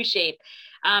U shape.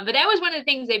 But that was one of the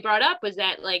things they brought up was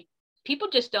that like people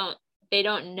just don't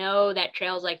know that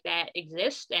trails like that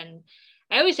exist. And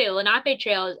I always say the Lenape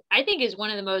Trail I think is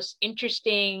one of the most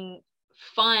interesting,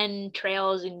 fun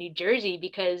trails in New Jersey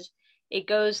because it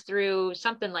goes through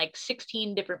something like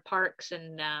 16 different parks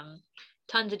and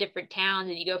tons of different towns,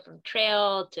 and you go from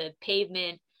trail to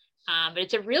pavement. But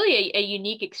it's a really a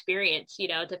unique experience,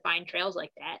 to find trails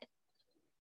like that.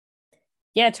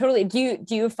 Yeah, totally. Do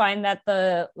you find that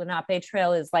the Lenape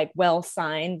Trail is like well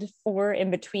signed for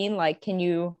in between? Like, can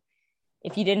you,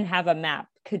 if you didn't have a map,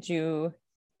 could you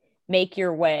make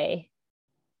your way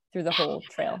through the whole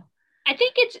trail? I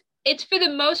think it's for the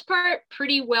most part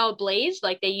pretty well blazed.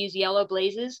 Like they use yellow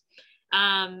blazes.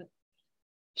 Um,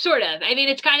 Sort of. I mean,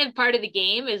 it's kind of part of the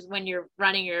game is when you're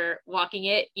running or walking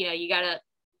it, you gotta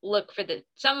look for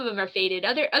some of them are faded.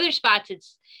 Other spots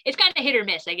it's kind of hit or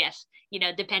miss, I guess,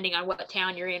 depending on what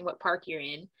town you're in, what park you're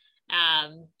in.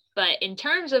 But in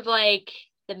terms of like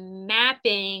the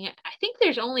mapping, I think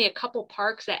there's only a couple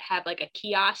parks that have like a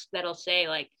kiosk that'll say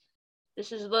like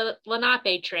this is the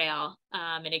Lenape Trail,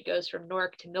 and it goes from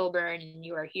Newark to Millburn, and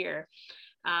you are here.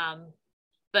 Um,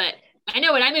 but I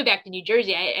know when I moved back to New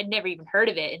Jersey, I'd never even heard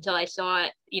of it until I saw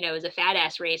it, as a fat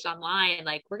ass race online.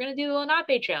 Like, we're going to do the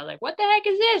Lenape Trail. Like, what the heck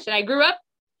is this? And I grew up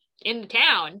in the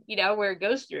town, where it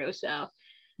goes through. So,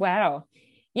 Wow.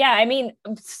 Yeah, I mean,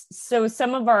 so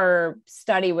some of our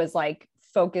study was like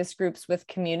focus groups with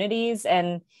communities,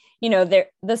 and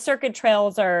the circuit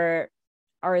trails are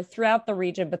throughout the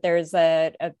region, but there's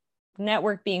a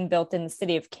network being built in the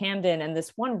city of Camden, and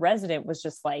this one resident was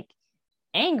just like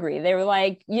angry. They were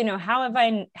like,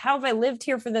 how have I lived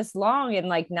here for this long and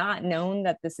like not known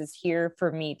that this is here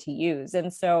for me to use?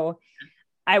 And so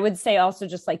I would say also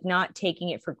just like not taking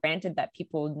it for granted that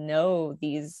people know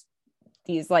these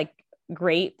like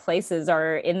great places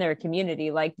are in their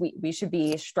community. Like we should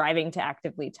be striving to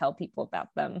actively tell people about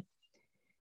them.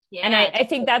 yeah. And I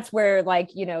think that's where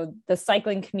like, the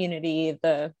cycling community,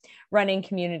 the running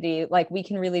community, like we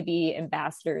can really be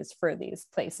ambassadors for these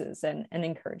places and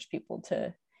encourage people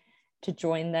to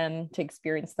join them, to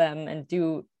experience them and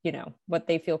do, what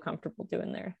they feel comfortable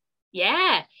doing there.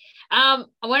 Yeah. I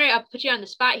wonder, I'll put you on the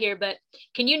spot here, but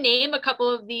can you name a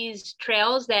couple of these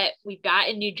trails that we've got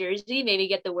in New Jersey? Maybe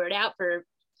get the word out for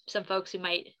some folks who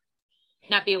might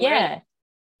not be aware of Yeah. them.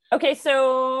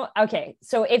 So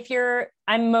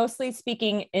I'm mostly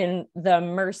speaking in the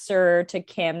Mercer to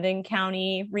Camden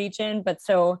County region, but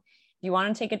so if you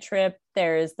want to take a trip,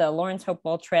 there's the Lawrence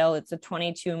Hopewell Trail. It's a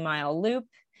 22-mile loop.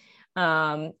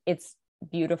 It's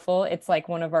beautiful. It's like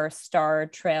one of our star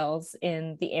trails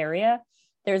in the area.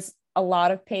 There's a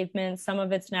lot of pavement, some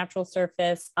of it's natural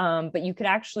surface, but you could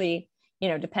actually,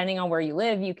 depending on where you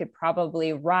live, you could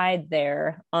probably ride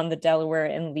there on the Delaware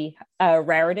and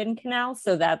Raritan Canal.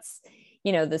 So that's,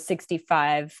 the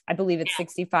 65, I believe it's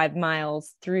 65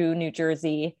 miles through New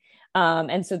Jersey.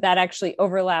 And so that actually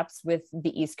overlaps with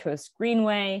the East Coast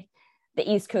Greenway. The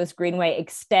East Coast Greenway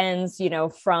extends,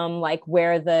 from like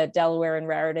where the Delaware and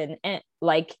Raritan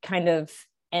like kind of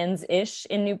ends-ish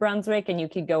in New Brunswick, and you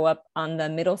could go up on the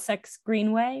Middlesex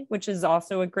Greenway, which is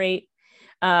also a great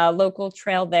local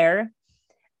trail there.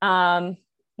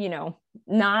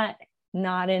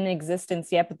 Not in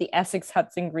existence yet, but the Essex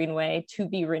Hudson Greenway, to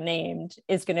be renamed,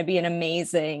 is going to be an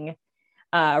amazing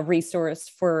resource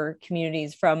for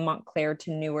communities from Montclair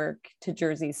to Newark to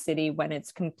Jersey City when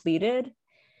it's completed.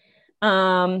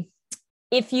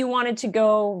 If you wanted to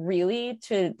go really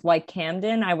to like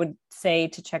Camden, I would say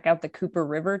to check out the Cooper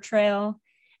River Trail.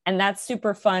 And that's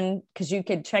super fun because you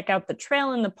could check out the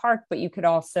trail in the park, but you could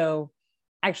also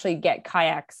actually get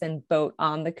kayaks and boat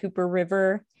on the Cooper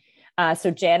River.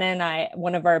 So Jana and I,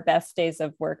 one of our best days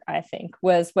of work, I think,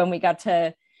 was when we got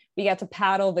to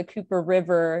paddle the Cooper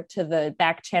River to the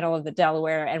back channel of the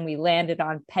Delaware, and we landed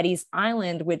on Petty's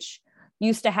Island, which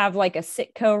used to have like a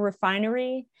Citgo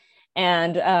refinery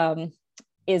and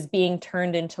is being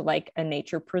turned into like a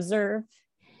nature preserve.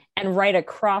 And right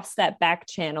across that back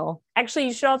channel, actually,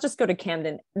 you should all just go to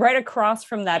Camden. Right across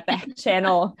from that back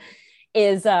channel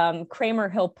is Kramer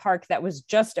Hill Park that was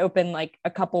just open like a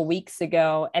couple weeks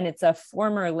ago. And it's a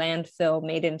former landfill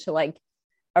made into like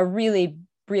a really,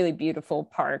 really beautiful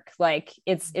park. Like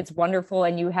it's wonderful.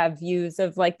 And you have views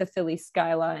of like the Philly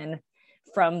skyline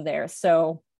from there.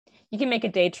 So you can make a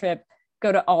day trip,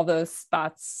 go to all those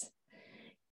spots,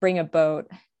 bring a boat.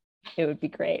 It would be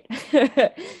great.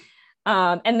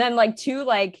 And then like two,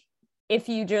 like if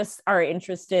you just are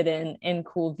interested in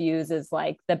cool views, is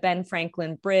like the Ben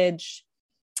Franklin Bridge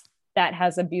that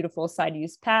has a beautiful side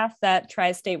use path that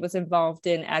Tri-State was involved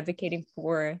in advocating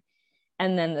for.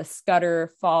 And then the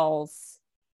Scudder Falls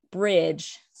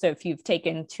Bridge. So if you've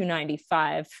taken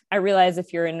 295, I realize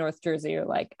if you're in North Jersey, you're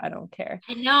like, I don't care.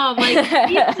 I know. I'm like,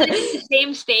 is this the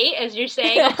same state as you're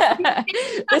saying?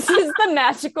 This is the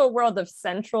magical world of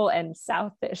Central and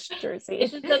Southish Jersey.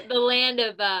 This is the land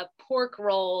of pork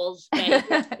rolls that you're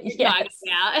talking about.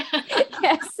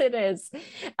 Yes, it is.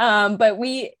 But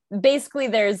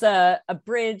there's a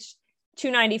bridge.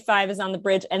 295 is on the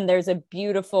bridge, and there's a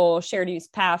beautiful shared use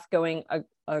path going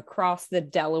across the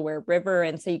Delaware River,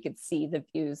 and so you could see the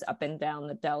views up and down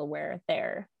the Delaware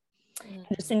there.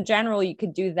 Just in general, you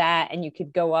could do that, and you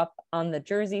could go up on the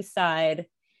Jersey side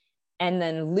and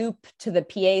then loop to the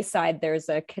PA side. There's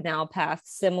a canal path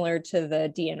similar to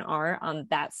the DNR on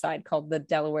that side called the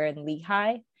Delaware and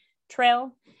Lehigh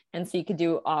Trail, and so you could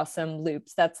do awesome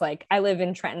loops. That's like, I live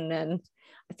in Trenton, and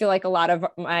I feel like a lot of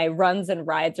my runs and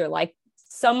rides are like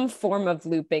some form of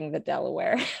looping the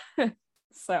Delaware.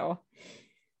 So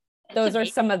those are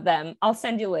some of them. I'll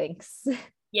send you links.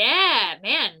 Yeah,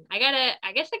 man. I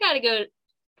guess I gotta go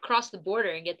across the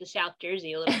border and get to South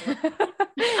Jersey a little more.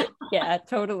 Yeah,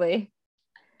 totally.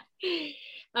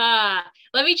 Let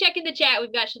me check in the chat.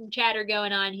 We've got some chatter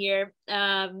going on here.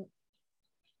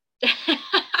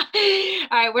 All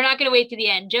right, we're not going to wait to the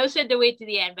end. Joe said to wait to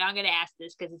the end, but I'm going to ask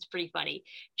this because it's pretty funny.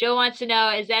 Joe wants to know,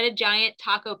 is that a giant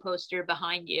taco poster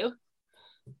behind you?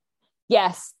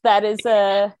 Yes, that is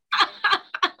a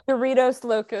Doritos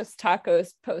Locos Tacos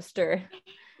poster.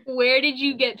 Where did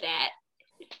you get that?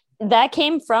 That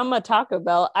came from a Taco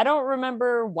Bell. I don't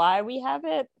remember why we have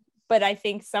it, but I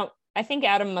think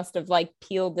Adam must have like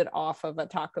peeled it off of a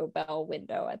Taco Bell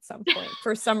window at some point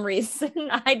for some reason.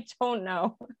 I don't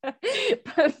know,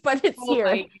 but it's here.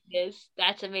 My goodness,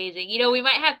 that's amazing. You know, we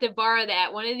might have to borrow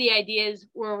that. One of the ideas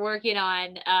we're working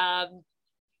on,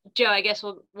 Joe, I guess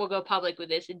we'll go public with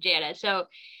this, and Jana. So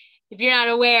if you're not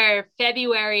aware,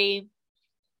 February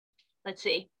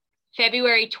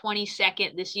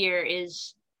 22nd this year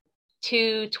is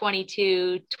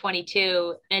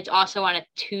 2/22/22, and it's also on a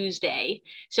Tuesday.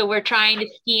 So we're trying to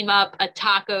scheme up a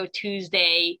Taco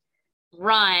Tuesday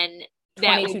run.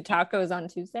 22 tacos on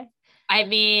Tuesday? I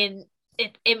mean,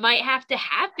 it might have to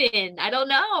happen. I don't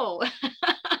know.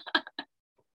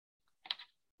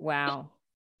 Wow.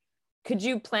 Could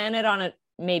you plan it on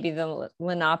maybe the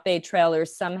Lenape Trail or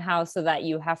somehow so that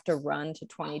you have to run to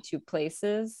 22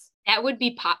 places? That would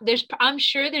be I'm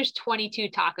sure there's 22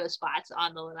 taco spots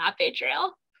on the Lenape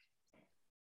Trail.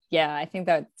 Yeah, I think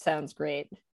that sounds great.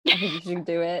 I think you should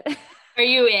do it. Are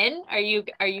you in? Are you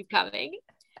coming?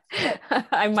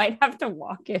 I might have to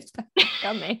walk it.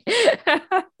 coming. You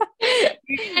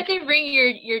have to bring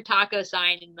your taco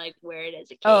sign and like wear it as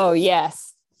a cape. Oh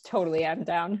yes, totally. I'm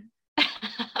down.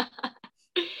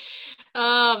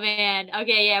 Oh man.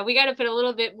 Okay, yeah, we got to put a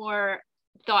little bit more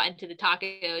thought into the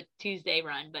Taco Tuesday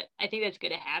run, but I think that's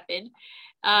going to happen.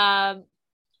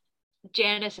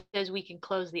 Janice says we can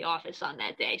close the office on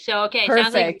that day. So, okay,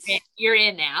 perfect. Sounds like you're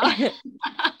in now.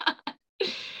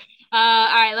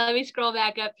 All right, let me scroll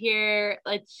back up here.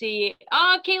 Let's see.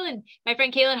 Oh, Kaylin, my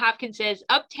friend Kaylin Hopkins says,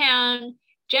 Uptown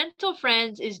Gentle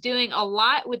Friends is doing a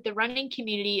lot with the running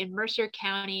community in Mercer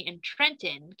County and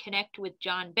Trenton. Connect with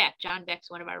John Beck. John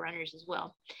Beck's one of our runners as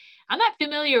well. I'm not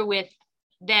familiar with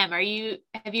them.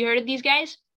 Have you heard of these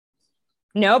guys?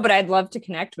 No, but I'd love to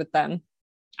connect with them.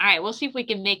 All right, we'll see if we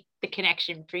can make the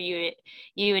connection for you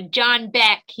and John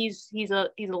Beck. He's a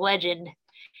legend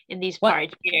in these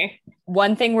parts here.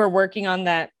 One thing we're working on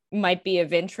that might be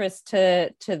of interest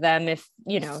to them, if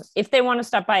they want to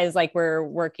stop by, is like we're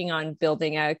working on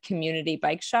building a community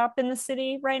bike shop in the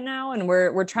city right now, and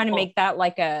we're trying to make that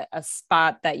like a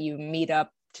spot that you meet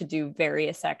up to do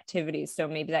various activities. So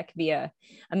maybe that could be a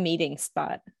meeting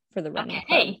spot for the running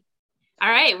club. All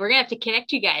right, we're gonna have to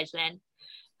connect you guys then.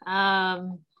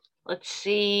 Let's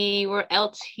see where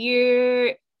else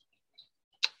here.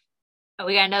 Oh,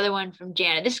 we got another one from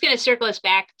Jana. This is going to circle us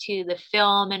back to the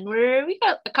film, and we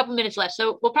got a couple minutes left,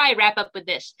 so we'll probably wrap up with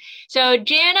this. So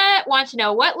Jana wants to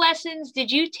know, what lessons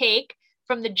did you take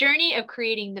from the journey of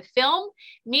creating the film?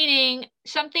 Meaning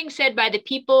something said by the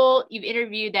people you've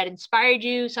interviewed that inspired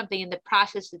you, something in the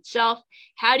process itself.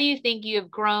 How do you think you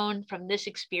have grown from this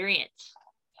experience?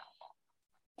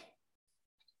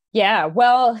 Yeah,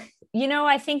 well,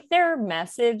 I think their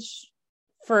message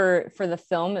for the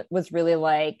film was really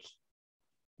like,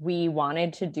 we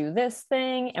wanted to do this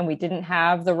thing and we didn't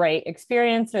have the right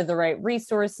experience or the right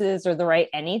resources or the right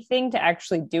anything to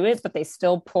actually do it, but they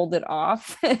still pulled it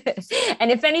off. And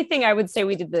if anything, I would say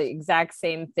we did the exact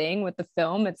same thing with the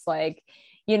film. It's like,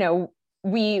 you know,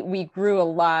 we grew a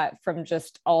lot from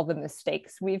just all the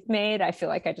mistakes we've made. I feel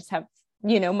like I just have,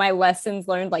 you know, my lessons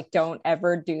learned, like, don't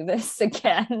ever do this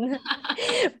again.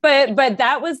 but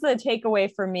that was the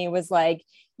takeaway for me, was like,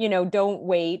 you know, don't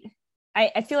wait.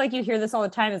 I feel like you hear this all the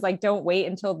time, is like, don't wait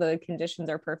until the conditions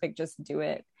are perfect, just do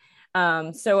it.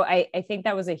 So I think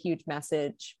that was a huge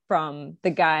message from the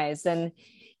guys. And,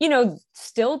 you know,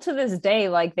 still to this day,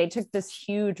 like, they took this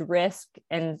huge risk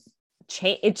and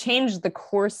it changed the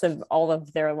course of all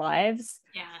of their lives.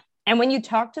 Yeah. And when you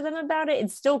talk to them about it,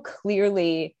 it's still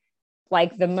clearly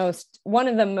like one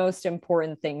of the most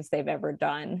important things they've ever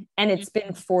done. And it's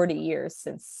been 40 years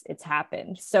since it's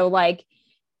happened. So like,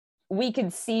 we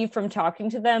could see from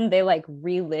talking to them, they like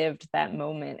relived that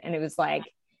moment. And it was like,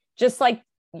 just like,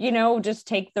 you know, just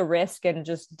take the risk and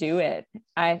just do it.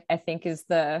 I think is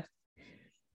the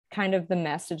kind of the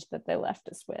message that they left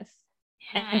us with.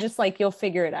 Yeah. And just like, you'll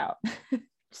figure it out.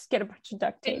 Just get a bunch of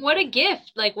duct tape. What a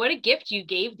gift. Like, what a gift you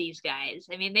gave these guys.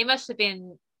 I mean, they must have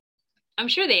been, I'm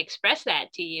sure they expressed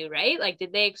that to you, right? Like,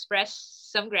 did they express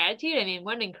some gratitude? I mean,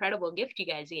 what an incredible gift you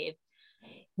guys gave.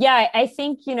 Yeah, I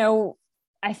think, you know,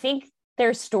 I think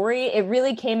their story, it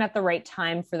really came at the right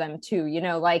time for them too. You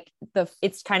know, like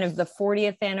it's kind of the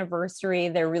 40th anniversary.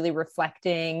 They're really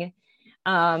reflecting.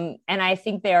 And I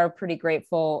think they are pretty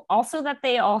grateful also that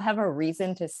they all have a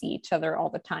reason to see each other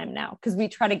all the time now, because we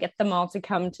try to get them all to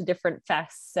come to different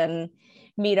fests and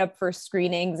meet up for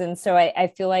screenings. And so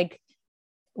I feel like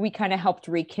we kind of helped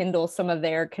rekindle some of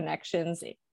their connections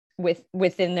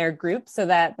within their group. So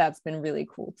that's been really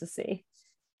cool to see.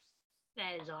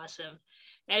 That is awesome.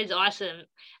 That is awesome.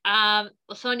 Well,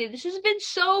 Sonia, this has been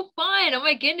so fun. Oh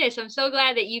my goodness. I'm so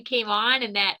glad that you came on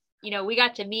and that, you know, we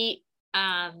got to meet.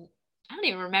 I don't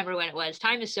even remember when it was.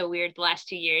 Time is so weird the last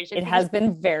 2 years. It has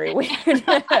been very weird. To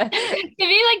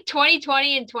me, like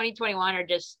 2020 and 2021 are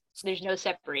just, there's no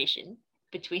separation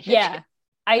between the two.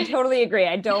 I totally agree.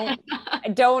 I don't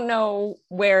know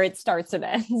where it starts and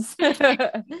ends.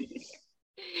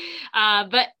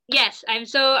 But yes, I'm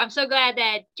so glad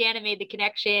that Jana made the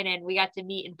connection and we got to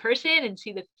meet in person and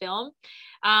see the film.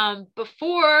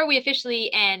 Before we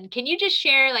officially end, can you just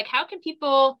share, like, how can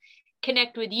people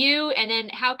connect with you, and then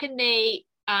how can they,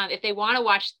 if they want to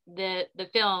watch the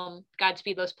film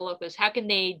Godspeed Los Polocos, how can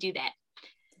they do that?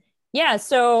 Yeah,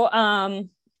 so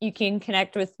you can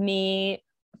connect with me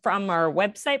from our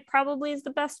website, probably is the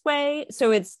best way.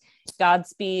 So it's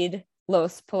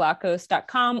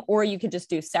GodspeedLosPolacos.com, or you could just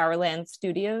do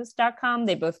SourlandStudios.com.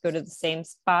 They both go to the same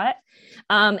spot.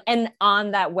 And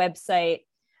on that website,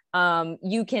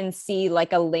 you can see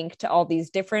like a link to all these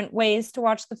different ways to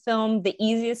watch the film. The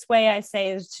easiest way, I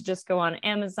say, is to just go on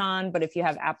Amazon, but if you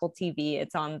have Apple TV,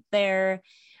 it's on there.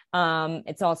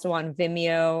 It's also on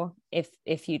Vimeo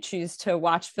if you choose to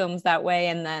watch films that way,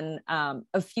 and then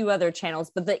a few other channels.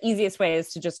 But the easiest way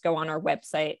is to just go on our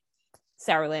website,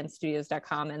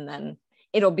 SourlandStudios.com, and then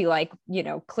it'll be like, you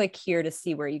know, click here to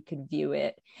see where you could view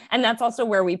it. And that's also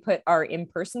where we put our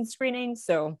in-person screenings.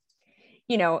 So,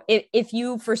 you know, if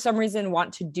you for some reason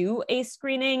want to do a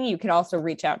screening, you can also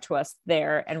reach out to us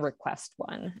there and request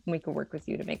one, and we can work with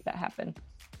you to make that happen.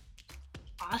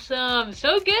 Awesome.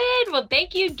 So good. Well,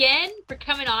 thank you again for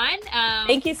coming on.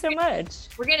 Thank you so much.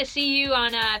 We're going to see you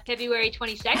on February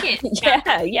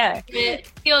 22nd. Yeah.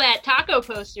 Steal that taco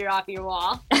poster off your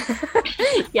wall.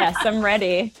 Yes, I'm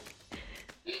ready.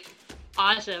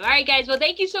 Awesome. All right, guys. Well,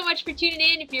 thank you so much for tuning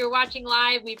in. If you're watching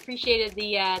live, we appreciated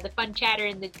the fun chatter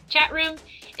in the chat room.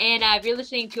 And if you're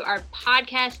listening to our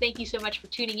podcast, thank you so much for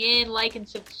tuning in. Like and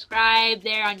subscribe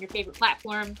there on your favorite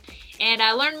platform. And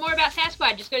learn more about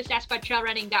Sasquatch. Just go to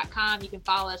SasquatchTrailRunning.com. You can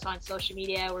follow us on social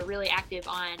media. We're really active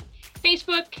on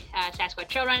Facebook, Sasquatch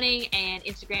Trail Running, and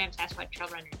Instagram, Sasquatch Trail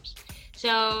Runners.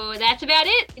 So that's about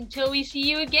it. Until we see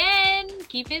you again,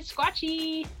 keep it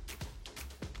squatchy.